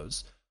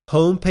follows,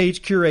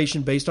 homepage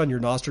curation based on your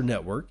Nostr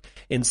network,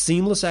 and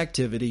seamless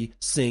activity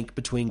sync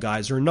between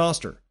Geyser and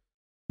Nostr.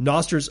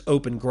 Nostr's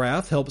open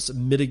graph helps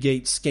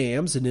mitigate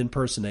scams and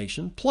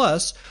impersonation.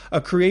 Plus,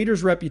 a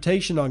creator's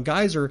reputation on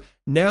Geyser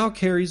now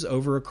carries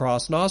over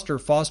across Nostr,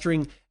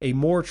 fostering a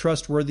more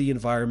trustworthy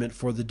environment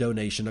for the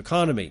donation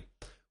economy.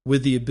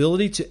 With the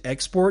ability to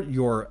export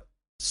your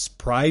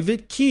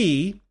private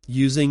key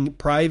using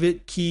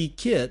Private Key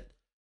Kit,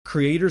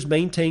 creators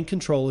maintain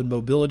control and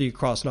mobility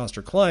across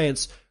Nostr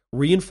clients,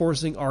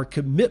 reinforcing our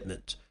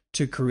commitment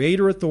to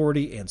creator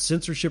authority and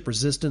censorship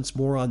resistance.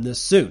 More on this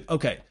soon.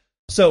 Okay.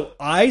 So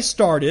I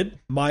started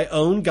my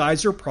own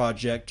Geyser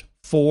project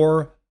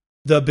for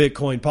the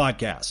Bitcoin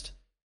podcast.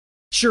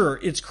 Sure,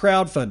 it's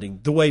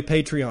crowdfunding the way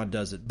Patreon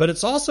does it, but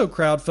it's also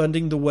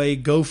crowdfunding the way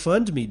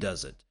GoFundMe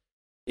does it.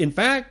 In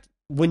fact,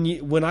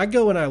 when I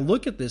go and I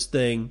look at this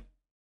thing,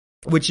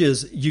 which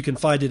is, you can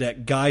find it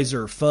at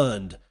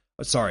Geyser.fund.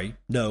 And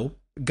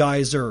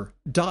Geyser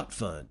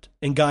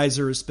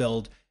is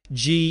spelled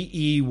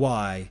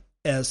Geyser.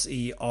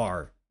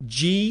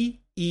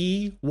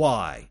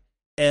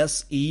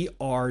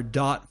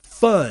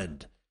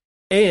 Geyser.fund.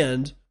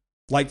 And,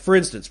 like, for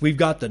instance, we've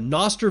got the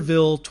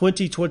Nostrville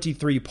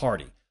 2023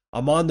 party.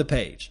 I'm on the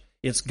page.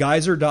 It's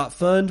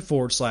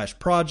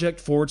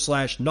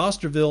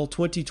geyser.fund/project/Nostrville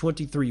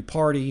 2023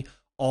 party,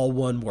 all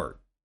one word.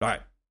 All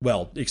right.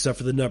 Well, except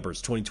for the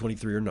numbers.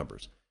 2023 are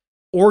numbers.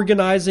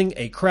 Organizing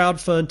a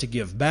crowdfund to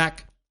give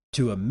back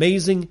to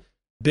amazing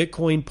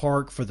Bitcoin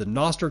Park for the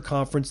Nostr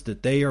conference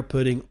that they are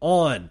putting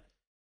on.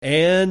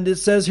 And it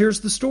says,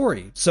 here's the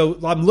story. So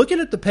I'm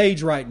looking at the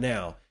page right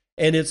now,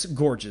 and it's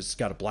gorgeous. It's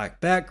got a black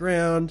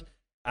background.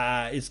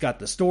 It's got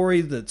the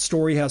story. The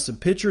story has some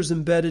pictures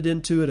embedded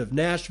into it of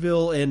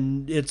Nashville,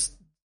 and it's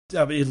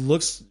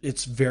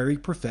very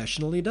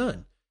professionally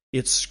done.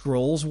 It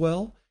scrolls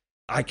well.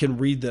 I can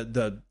read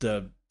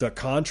the The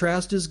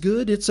contrast is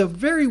good. It's a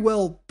very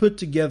well put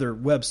together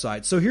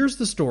website. So here's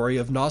the story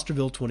of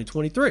Nosterville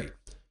 2023.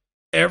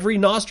 Every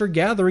Noster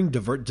gathering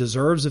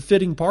deserves a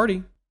fitting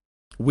party.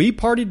 We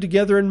partied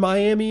together in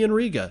Miami and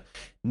Riga.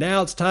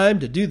 Now it's time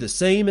to do the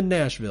same in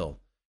Nashville.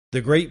 The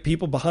great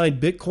people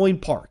behind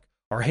Bitcoin Park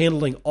are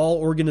handling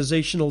all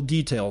organizational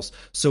details,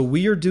 so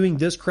we are doing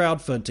this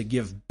crowdfund to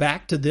give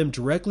back to them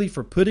directly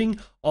for putting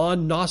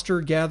on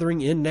Noster gathering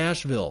in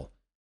Nashville.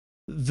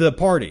 The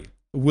party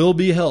will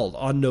be held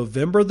on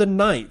November the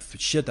 9th.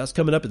 Shit, that's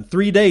coming up in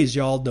 3 days,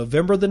 y'all.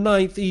 November the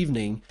 9th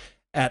evening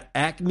at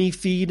Acme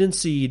Feed and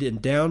Seed in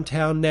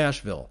downtown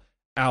Nashville.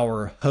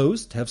 Our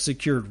hosts have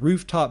secured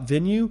rooftop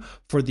venue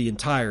for the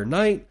entire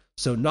night,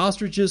 so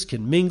Nostrages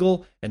can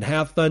mingle and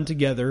have fun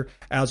together.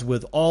 As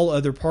with all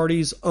other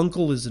parties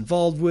Uncle is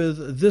involved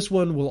with, this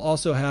one will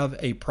also have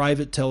a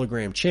private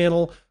Telegram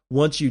channel.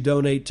 Once you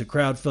donate to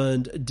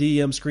crowdfund,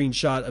 DM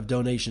screenshot of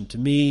donation to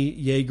me,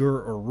 Jaeger,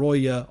 or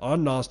Roya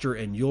on Noster,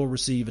 and you'll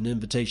receive an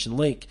invitation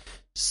link.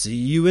 See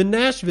you in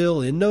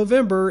Nashville in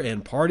November,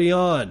 and party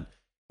on.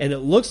 And it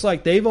looks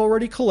like they've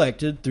already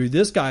collected, through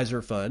this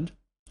geyser fund,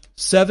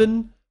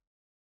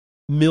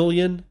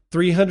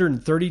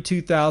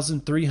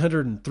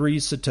 7,332,303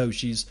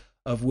 Satoshis,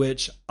 of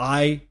which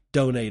I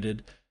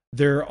donated.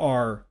 There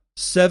are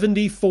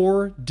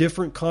 74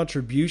 different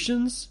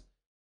contributions,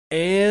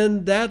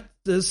 and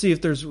let's see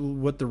if there's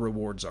what the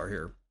rewards are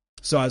here.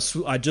 So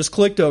I just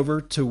clicked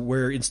over to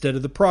where, instead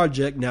of the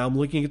project, now I'm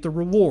looking at the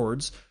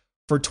rewards.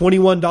 For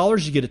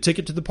 $21, you get a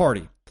ticket to the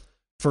party.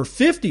 For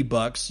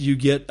 $50, you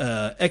get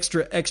a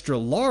extra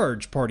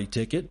large party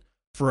ticket.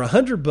 For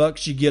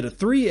 $100, you get a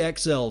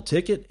 3XL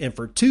ticket, and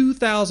for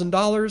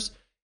 $2,000,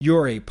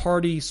 you're a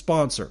party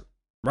sponsor,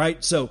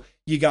 right? So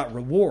you got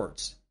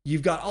rewards.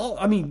 You've got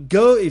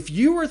if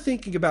you are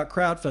thinking about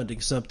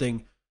crowdfunding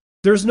something,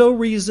 there's no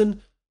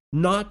reason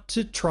not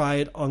to try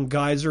it on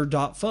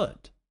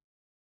geyser.fund.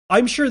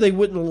 I'm sure they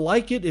wouldn't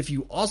like it if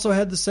you also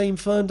had the same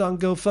fund on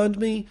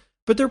GoFundMe,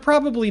 but they're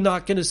probably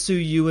not going to sue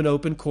you in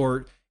open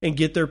court and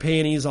get their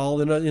panties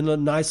all in a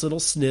nice little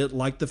snit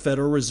like the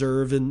Federal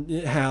Reserve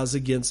has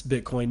against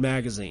Bitcoin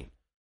Magazine.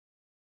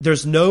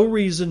 There's no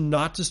reason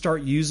not to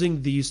start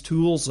using these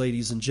tools,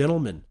 ladies and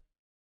gentlemen.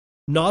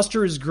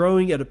 Noster is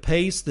growing at a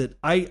pace that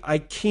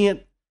I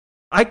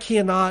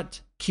cannot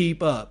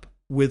keep up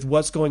with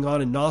what's going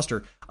on in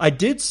Noster. I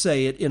did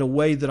say it in a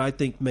way that I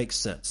think makes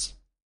sense.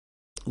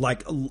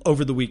 Like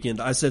over the weekend,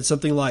 I said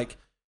something like,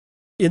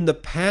 in the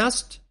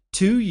past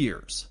 2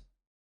 years,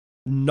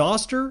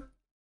 Noster,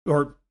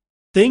 or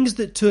things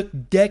that took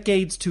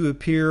decades to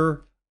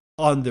appear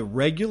on the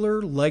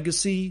regular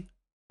legacy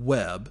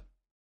web,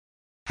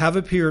 have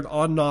appeared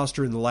on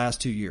Noster in the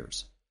last 2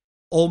 years.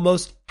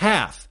 Almost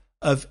half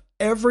of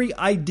every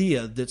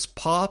idea that's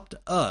popped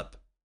up,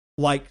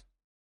 like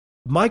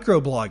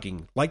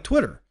microblogging, like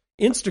Twitter,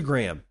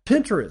 Instagram,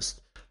 Pinterest,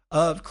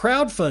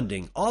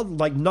 crowdfunding, all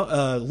like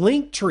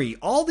Linktree,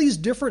 all these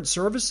different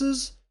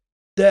services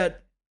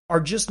that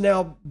are just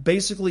now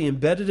basically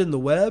embedded in the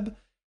web,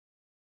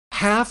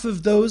 half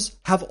of those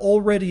have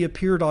already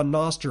appeared on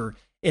Noster,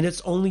 and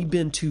it's only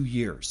been 2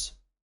 years.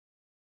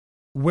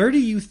 Where do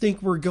you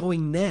think we're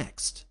going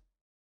next?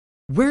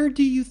 Where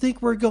do you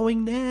think we're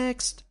going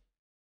next?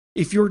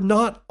 If you're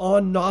not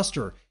on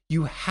Noster,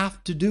 you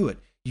have to do it.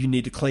 You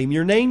need to claim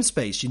your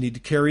namespace. You need to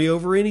carry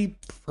over any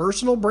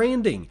personal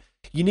branding.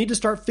 You need to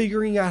start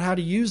figuring out how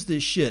to use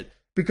this shit.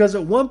 Because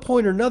at one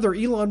point or another,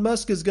 Elon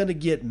Musk is going to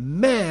get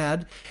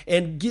mad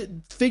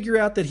and figure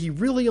out that he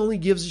really only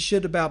gives a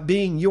shit about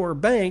being your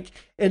bank,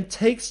 and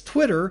takes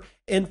Twitter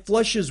and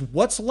flushes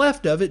what's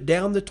left of it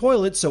down the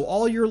toilet, so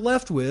all you're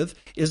left with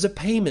is a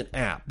payment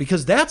app.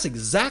 Because that's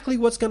exactly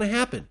what's going to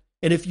happen.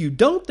 And if you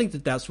don't think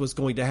that that's what's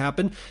going to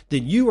happen,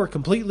 then you are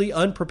completely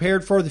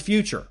unprepared for the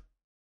future.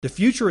 The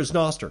future is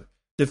Noster.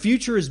 The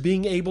future is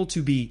being able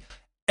to be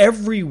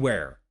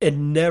everywhere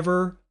and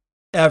never,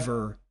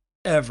 ever,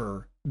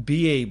 ever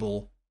be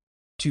able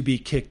to be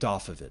kicked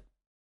off of it.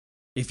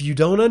 If you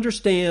don't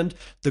understand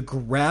the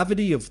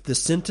gravity of the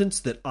sentence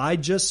that I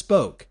just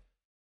spoke,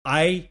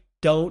 I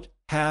don't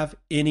have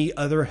any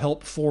other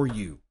help for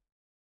you.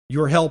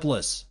 You're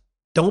helpless.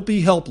 Don't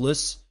be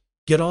helpless.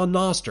 Get on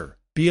Noster.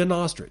 Be an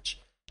ostrich.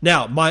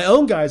 Now, my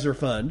own Geyser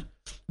fund,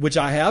 which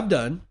I have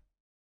done,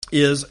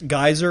 is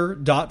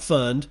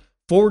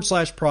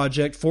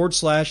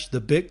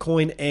geyser.fund/project/the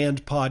Bitcoin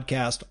and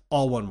podcast,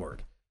 all one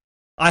word.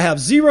 I have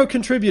 0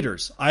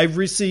 contributors. I've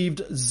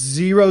received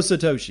 0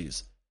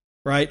 Satoshis,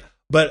 right?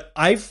 But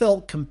I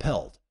felt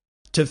compelled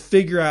to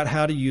figure out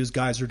how to use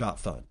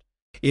geyser.fund.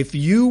 If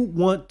you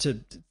want to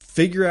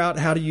figure out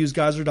how to use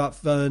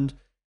geyser.fund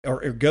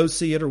or go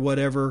see it or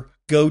whatever,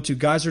 go to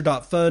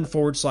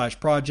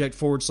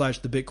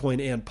geyser.fund/project/the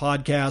Bitcoin and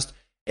podcast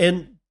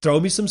and throw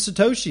me some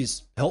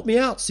Satoshis. Help me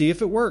out. See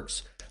if it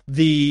works.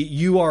 The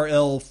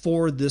URL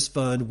for this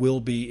fund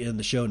will be in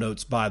the show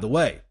notes, by the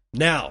way.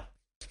 Now,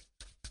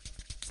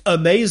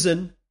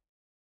 Amazon,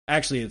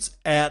 actually it's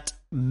at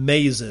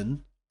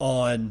Mason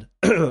on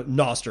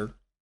Noster.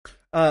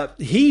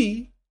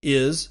 He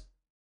is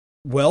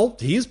Well,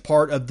 he's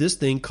part of this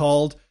thing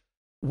called,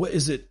 what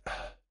is it?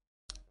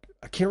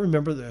 I can't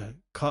remember the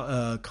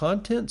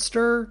content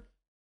stir.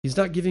 He's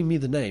not giving me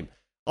the name.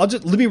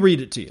 Let me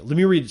read it to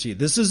you.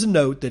 This is a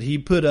note that he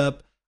put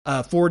up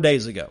 4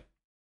 days ago.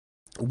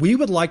 We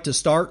would like to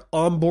start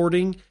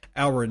onboarding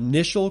our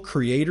initial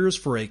creators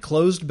for a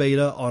closed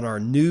beta on our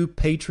new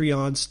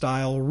Patreon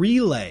style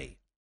relay,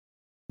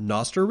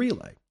 Nostr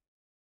Relay.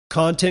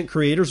 Content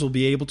creators will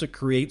be able to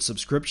create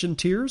subscription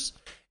tiers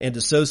and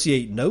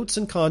associate notes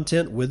and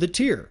content with a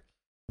tier.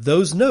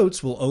 Those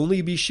notes will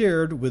only be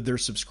shared with their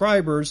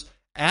subscribers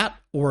at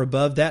or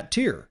above that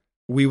tier.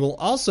 We will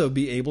also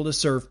be able to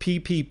serve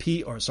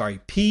PPV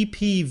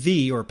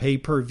or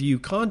pay-per-view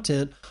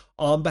content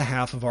on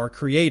behalf of our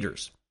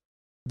creators.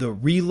 The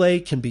relay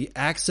can be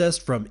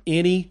accessed from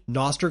any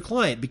Nostr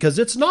client because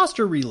it's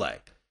Nostr Relay.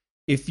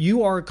 If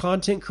you are a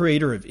content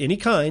creator of any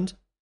kind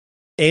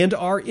and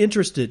are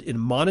interested in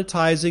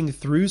monetizing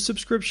through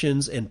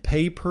subscriptions and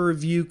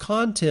pay-per-view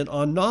content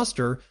on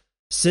Nostr,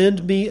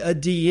 send me a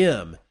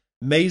DM.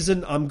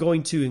 Mason, I'm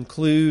going to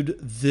include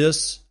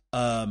this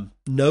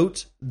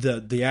note,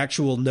 the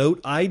actual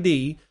note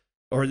ID,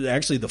 or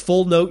actually the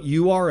full note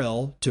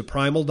URL to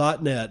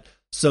primal.net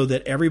so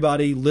that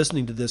everybody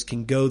listening to this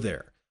can go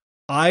there.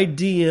 I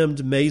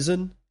DM'd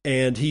Mason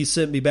and he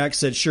sent me back,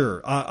 said,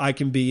 sure, I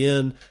can be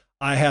in.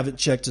 I haven't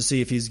checked to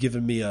see if he's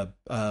given me a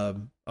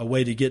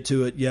way to get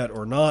to it yet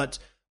or not.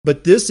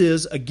 But this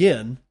is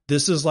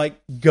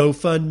like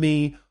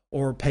GoFundMe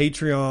or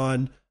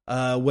Patreon.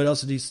 What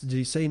else did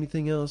he say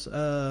anything else?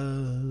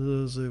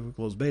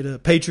 Close beta,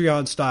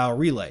 Patreon style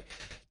relay.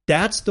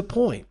 That's the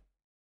point.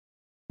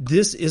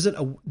 This is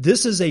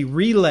a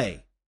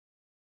relay.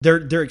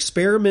 They're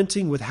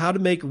experimenting with how to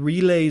make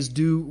relays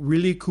do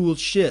really cool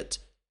shit.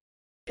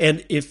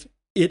 And if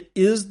it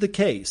is the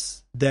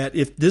case that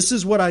if this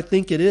is what I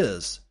think it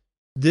is,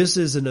 this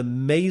is an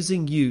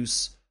amazing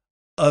use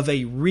of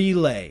a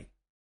relay,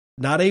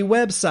 not a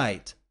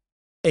website,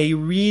 a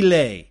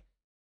relay.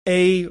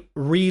 A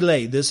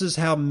relay. This is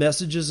how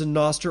messages in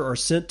Nostr are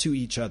sent to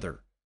each other.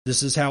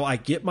 This is how I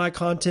get my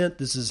content.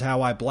 This is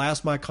how I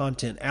blast my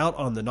content out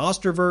on the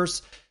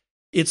Nostrverse.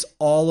 It's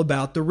all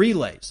about the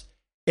relays.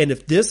 And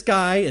if this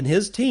guy and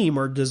his team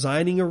are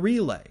designing a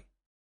relay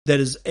that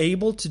is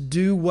able to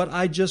do what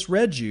I just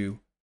read you,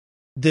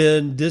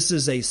 then this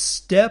is a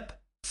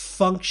step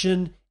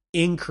function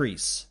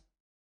increase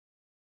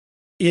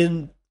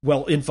in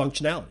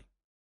functionality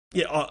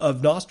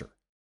of Nostr.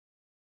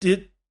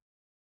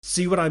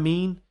 See what I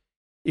mean?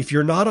 If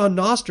you're not on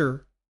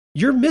Nostr,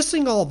 you're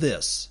missing all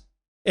this.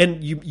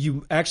 And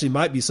you actually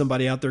might be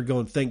somebody out there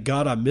going, thank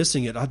God I'm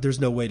missing it.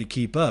 There's no way to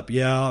keep up.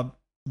 Yeah,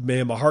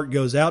 man, my heart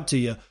goes out to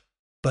you.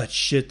 But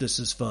shit, this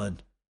is fun.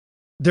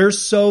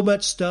 There's so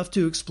much stuff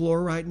to explore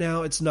right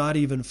now, it's not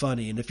even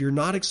funny. And if you're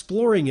not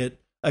exploring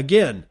it,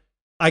 again,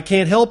 I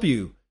can't help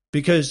you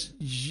because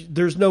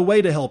there's no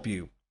way to help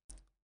you.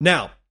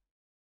 Now,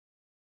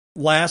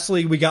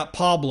 lastly, we got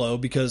Pablo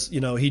because,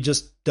 he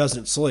just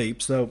doesn't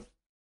sleep. So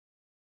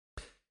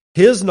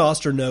his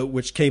Nostr note,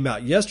 which came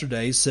out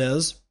yesterday,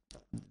 says,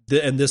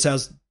 and this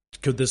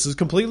is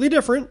completely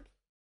different.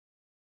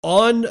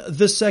 On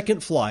the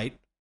second flight,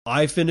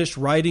 I finished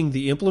writing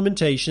the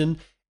implementation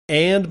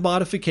and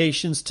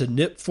modifications to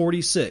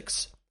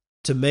NIP46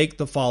 to make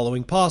the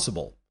following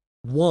possible.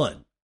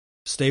 1,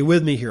 stay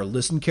with me here.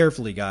 Listen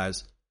carefully,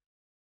 guys.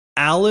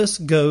 Alice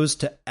goes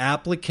to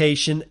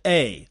application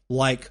A,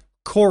 like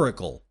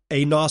Coracle,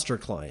 a Nostr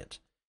client.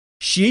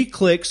 She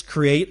clicks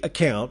create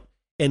account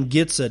and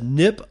gets a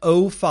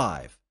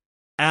NIP05,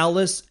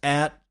 Alice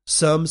at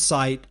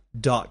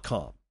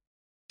somesite.com.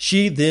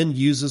 She then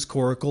uses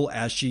Coracle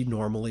as she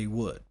normally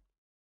would.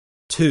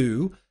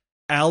 2,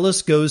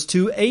 Alice goes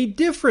to a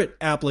different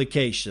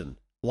application,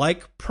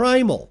 like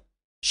Primal.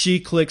 She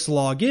clicks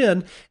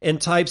login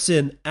and types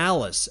in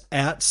Alice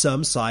at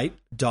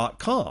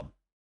somesite.com.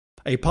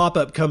 A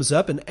pop-up comes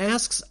up and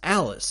asks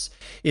Alice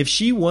if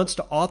she wants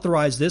to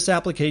authorize this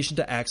application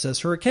to access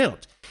her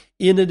account.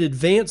 In an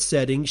advanced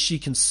setting, she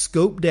can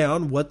scope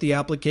down what the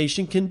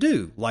application can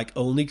do, like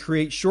only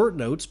create short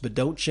notes but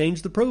don't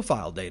change the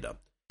profile data.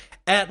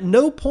 At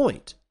no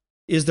point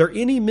is there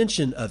any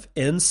mention of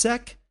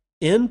NSEC,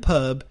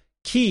 NPub,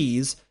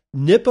 keys,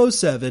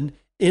 NIP07,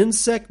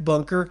 NSEC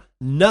bunker,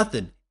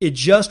 nothing. It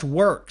just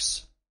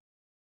works.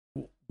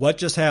 What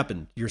just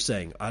happened, you're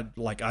saying? I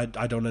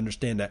don't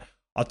understand that.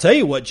 I'll tell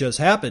you what just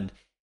happened.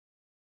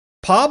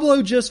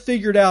 Pablo just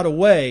figured out a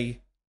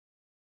way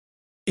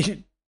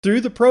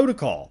through the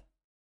protocol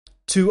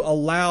to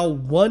allow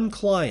one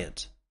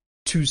client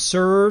to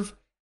serve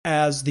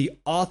as the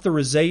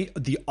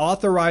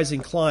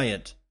authorizing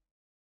client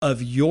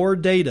of your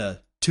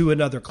data to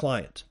another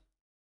client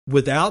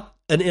without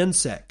an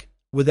NSEC,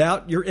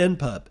 without your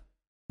NPub,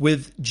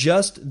 with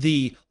just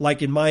the,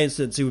 like in my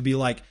instance, it would be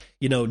like,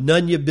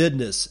 none your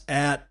business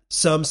at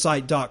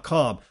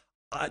somesite.com.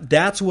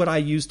 That's what I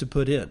used to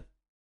put in.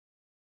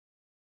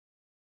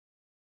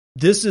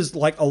 This is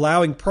like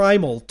allowing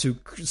Primal to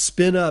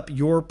spin up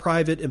your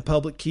private and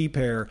public key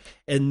pair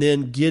and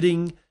then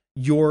getting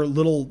your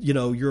little,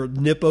 your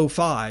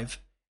NIP05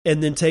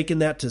 and then taking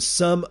that to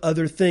some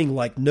other thing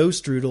like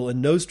Nostrudel,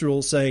 and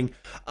Nostrudel saying,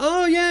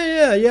 oh,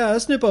 yeah,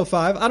 that's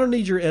NIP05. I don't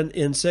need your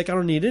NSEC. I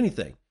don't need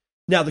anything.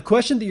 Now, the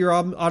question that you're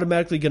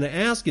automatically going to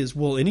ask is,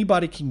 well,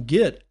 anybody can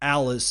get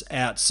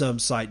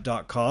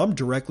alice@somesite.com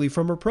directly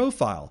from her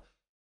profile.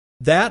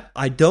 That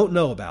I don't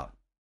know about,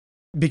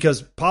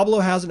 because Pablo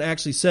hasn't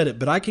actually said it,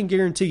 but I can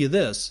guarantee you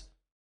this.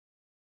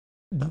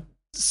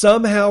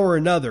 Somehow or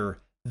another,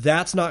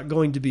 that's not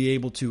going to be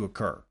able to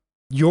occur.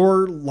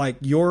 Your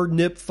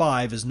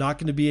NIP5 is not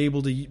going to be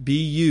able to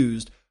be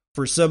used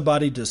for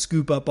somebody to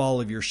scoop up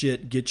all of your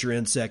shit, get your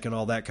NSEC and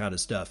all that kind of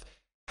stuff.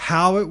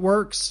 How it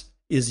works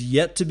is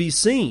yet to be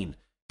seen,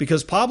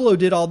 because Pablo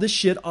did all this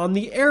shit on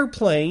the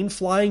airplane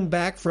flying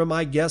back from,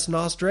 I guess,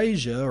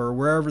 Nostrasia or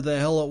wherever the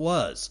hell it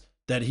was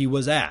that he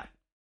was at.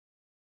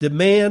 The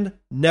man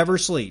never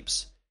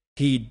sleeps.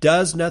 He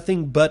does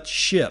nothing but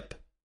ship.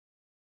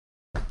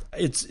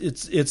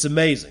 It's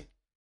amazing.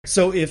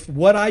 So if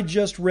what I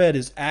just read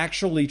is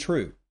actually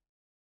true,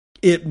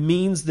 it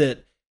means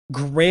that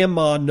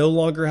grandma no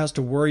longer has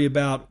to worry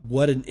about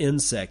what an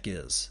NSEC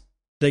is.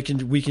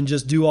 We can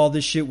just do all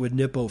this shit with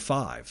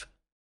NIP05,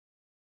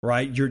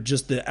 right? You're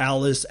just the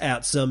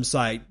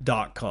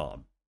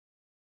alice@somesite.com.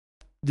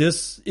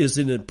 This is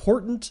an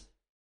important,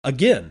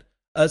 again,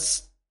 a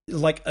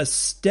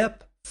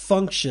step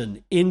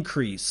function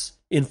increase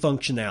in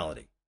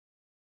functionality.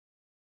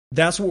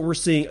 That's what we're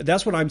seeing.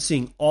 That's what I'm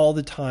seeing all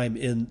the time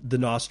in the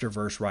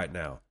Nosterverse right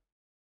now.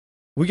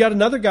 We got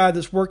another guy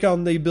that's working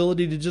on the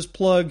ability to just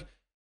plug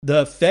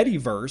the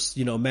Fediverse,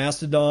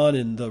 Mastodon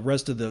and the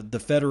rest of the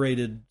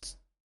federated,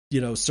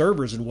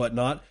 servers and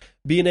whatnot,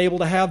 being able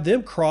to have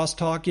them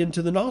crosstalk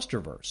into the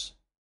Nosterverse.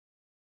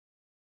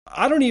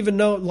 I don't even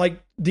know,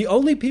 the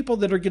only people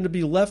that are going to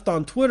be left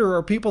on Twitter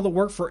are people that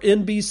work for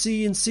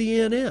NBC and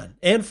CNN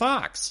and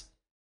Fox.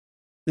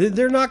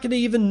 They're not going to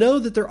even know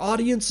that their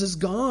audience is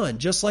gone,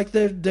 just like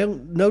they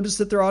don't notice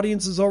that their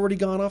audience has already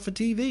gone off of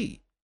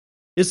TV.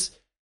 It's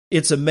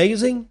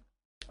amazing.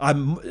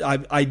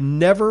 I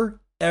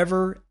never,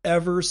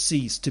 ever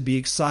cease to be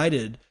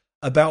excited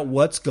about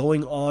what's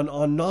going on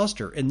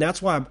Nostr, and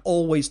that's why I'm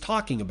always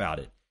talking about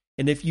it.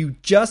 And if you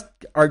just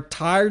are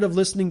tired of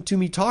listening to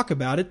me talk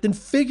about it, then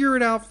figure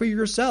it out for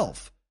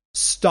yourself.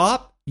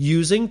 Stop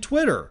using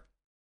Twitter.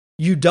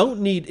 You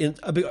don't need,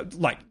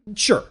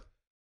 sure,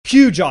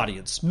 huge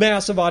audience,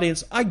 massive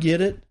audience. I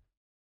get it.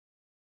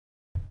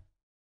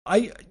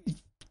 If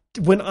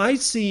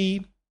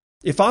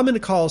I'm in a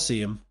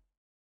Coliseum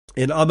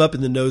and I'm up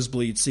in the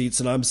nosebleed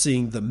seats and I'm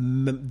seeing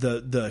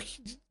the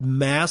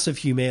mass of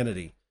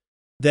humanity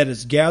that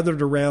is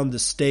gathered around the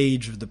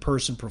stage of the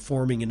person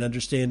performing and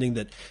understanding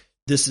that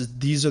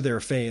these are their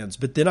fans,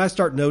 but then I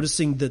start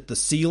noticing that the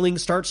ceiling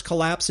starts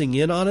collapsing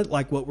in on it,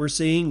 like what we're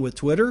seeing with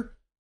Twitter,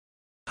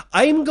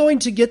 I'm going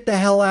to get the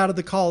hell out of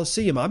the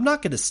Coliseum. I'm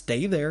not going to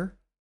stay there.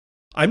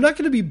 I'm not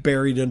going to be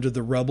buried under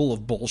the rubble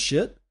of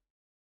bullshit.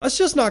 That's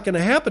just not going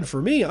to happen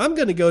for me. I'm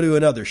going to go to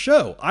another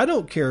show. I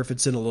don't care if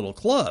it's in a little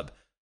club.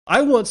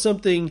 I want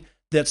something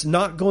that's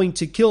not going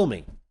to kill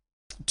me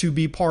to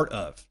be part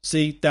of.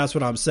 See, that's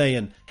what I'm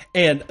saying.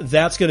 And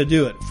that's going to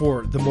do it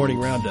for the morning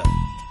roundup.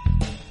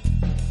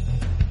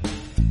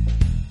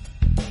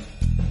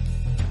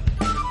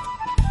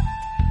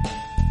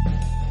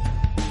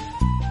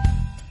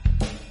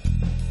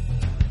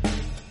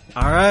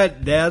 All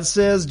right, Dad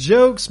says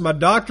jokes. My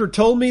doctor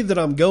told me that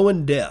I'm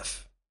going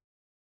deaf.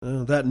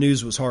 Well, that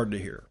news was hard to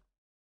hear.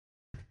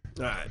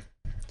 All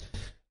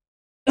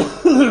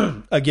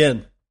right.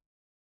 Again,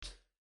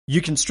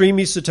 you can stream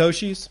me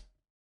Satoshis.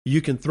 You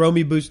can throw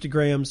me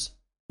Boostagrams.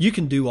 You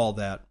can do all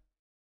that.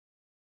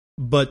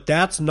 But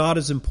that's not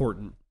as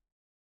important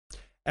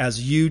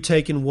as you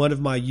taking one of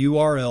my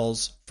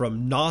URLs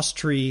from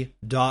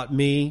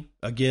nostri.me.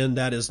 Again,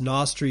 that is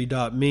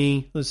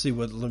nostri.me.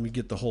 Let me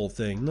get the whole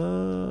thing.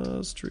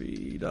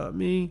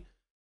 Nostri.me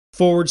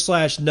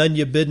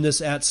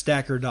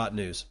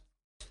 /nunyabidness@stacker.news.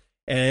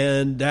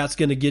 And that's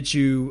going to get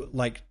you,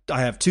 I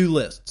have two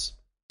lists.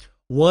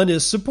 One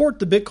is support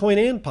the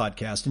Bitcoin and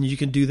podcast, and you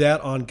can do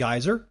that on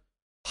Geyser,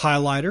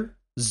 Highlighter,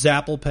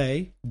 Zapple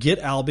Pay,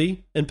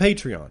 GetAlby, and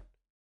Patreon.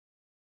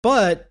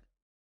 But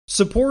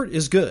support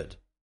is good.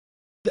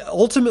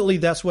 Ultimately,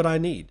 that's what I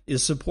need,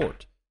 is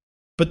support.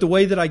 But the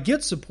way that I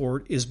get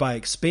support is by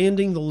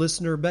expanding the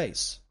listener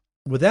base.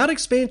 Without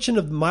expansion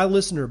of my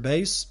listener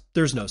base,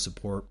 there's no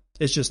support.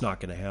 It's just not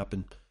going to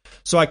happen.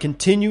 So I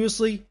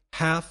continuously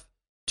have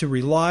to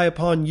rely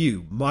upon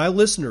you, my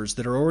listeners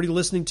that are already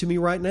listening to me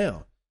right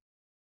now,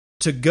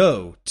 to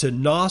go to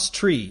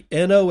Nostree,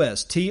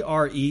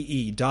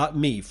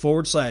 NOSTREE.me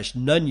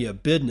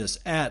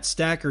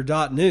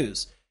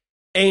 /nunyabidness@stacker.news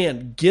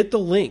and get the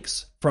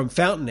links from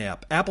Fountain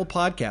App, Apple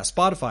Podcast,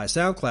 Spotify,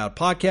 SoundCloud,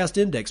 Podcast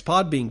Index,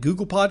 Podbean,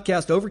 Google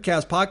Podcast,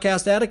 Overcast,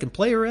 Podcast Addict, and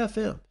Player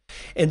FM.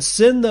 And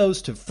send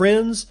those to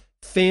friends,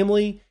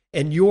 family,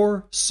 and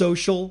your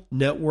social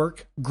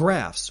network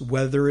graphs,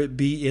 whether it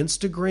be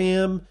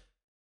Instagram,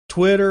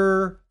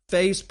 Twitter,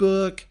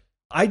 Facebook,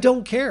 I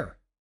don't care.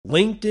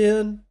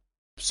 LinkedIn,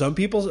 some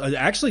people,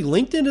 actually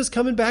LinkedIn is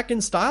coming back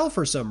in style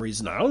for some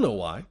reason. I don't know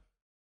why.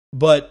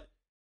 But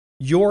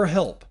your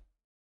help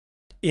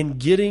in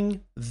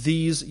getting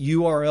these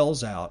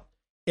URLs out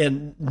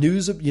and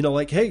news,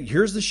 like, hey,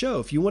 here's the show.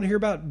 If you want to hear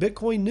about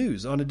Bitcoin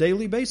news on a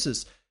daily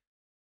basis,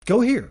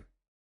 go here.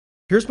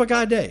 Here's my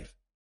guy Dave.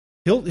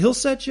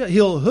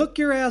 He'll hook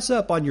your ass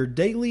up on your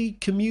daily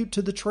commute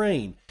to the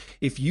train.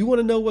 If you want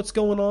to know what's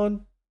going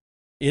on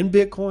in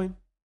Bitcoin,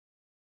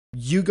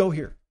 you go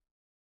here.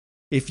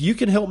 If you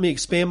can help me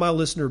expand my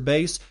listener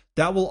base,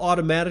 that will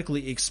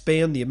automatically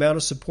expand the amount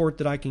of support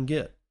that I can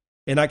get.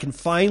 And I can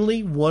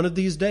finally, one of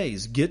these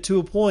days, get to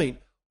a point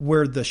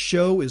where the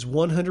show is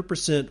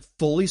 100%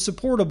 fully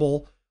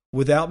supportable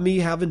without me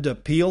having to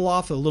peel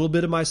off a little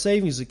bit of my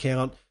savings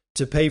account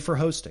to pay for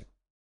hosting.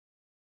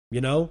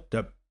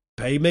 To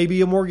pay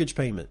maybe a mortgage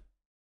payment.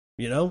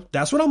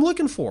 That's what I'm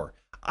looking for.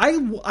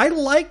 I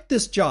like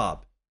this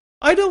job.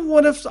 I don't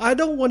want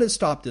to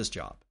stop this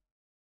job.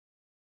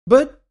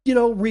 But,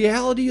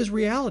 reality is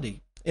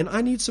reality, and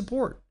I need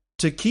support.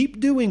 To keep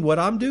doing what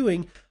I'm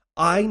doing,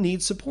 I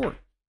need support.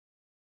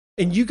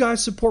 And you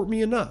guys support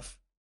me enough.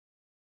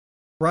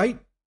 Right?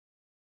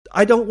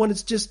 I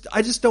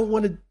just don't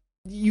want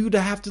you to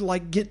have to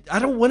I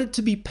don't want it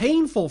to be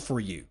painful for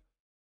you.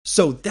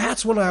 So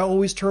that's when I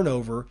always turn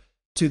over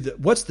to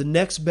what's the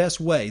next best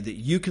way that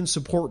you can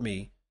support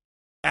me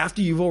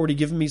after you've already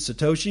given me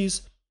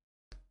Satoshis.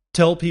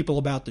 Tell people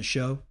about the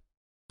show.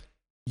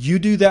 You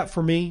do that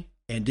for me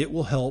and it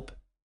will help.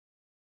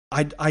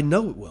 I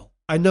know it will.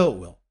 I know it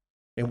will.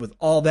 And with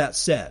all that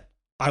said,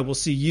 I will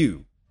see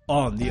you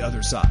on the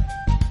other side.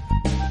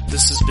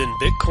 This has been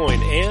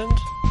Bitcoin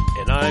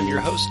and I'm your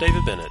host,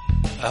 David Bennett.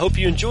 I hope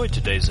you enjoyed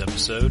today's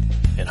episode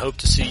and hope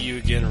to see you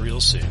again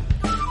real soon.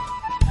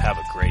 Have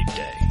a great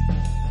day.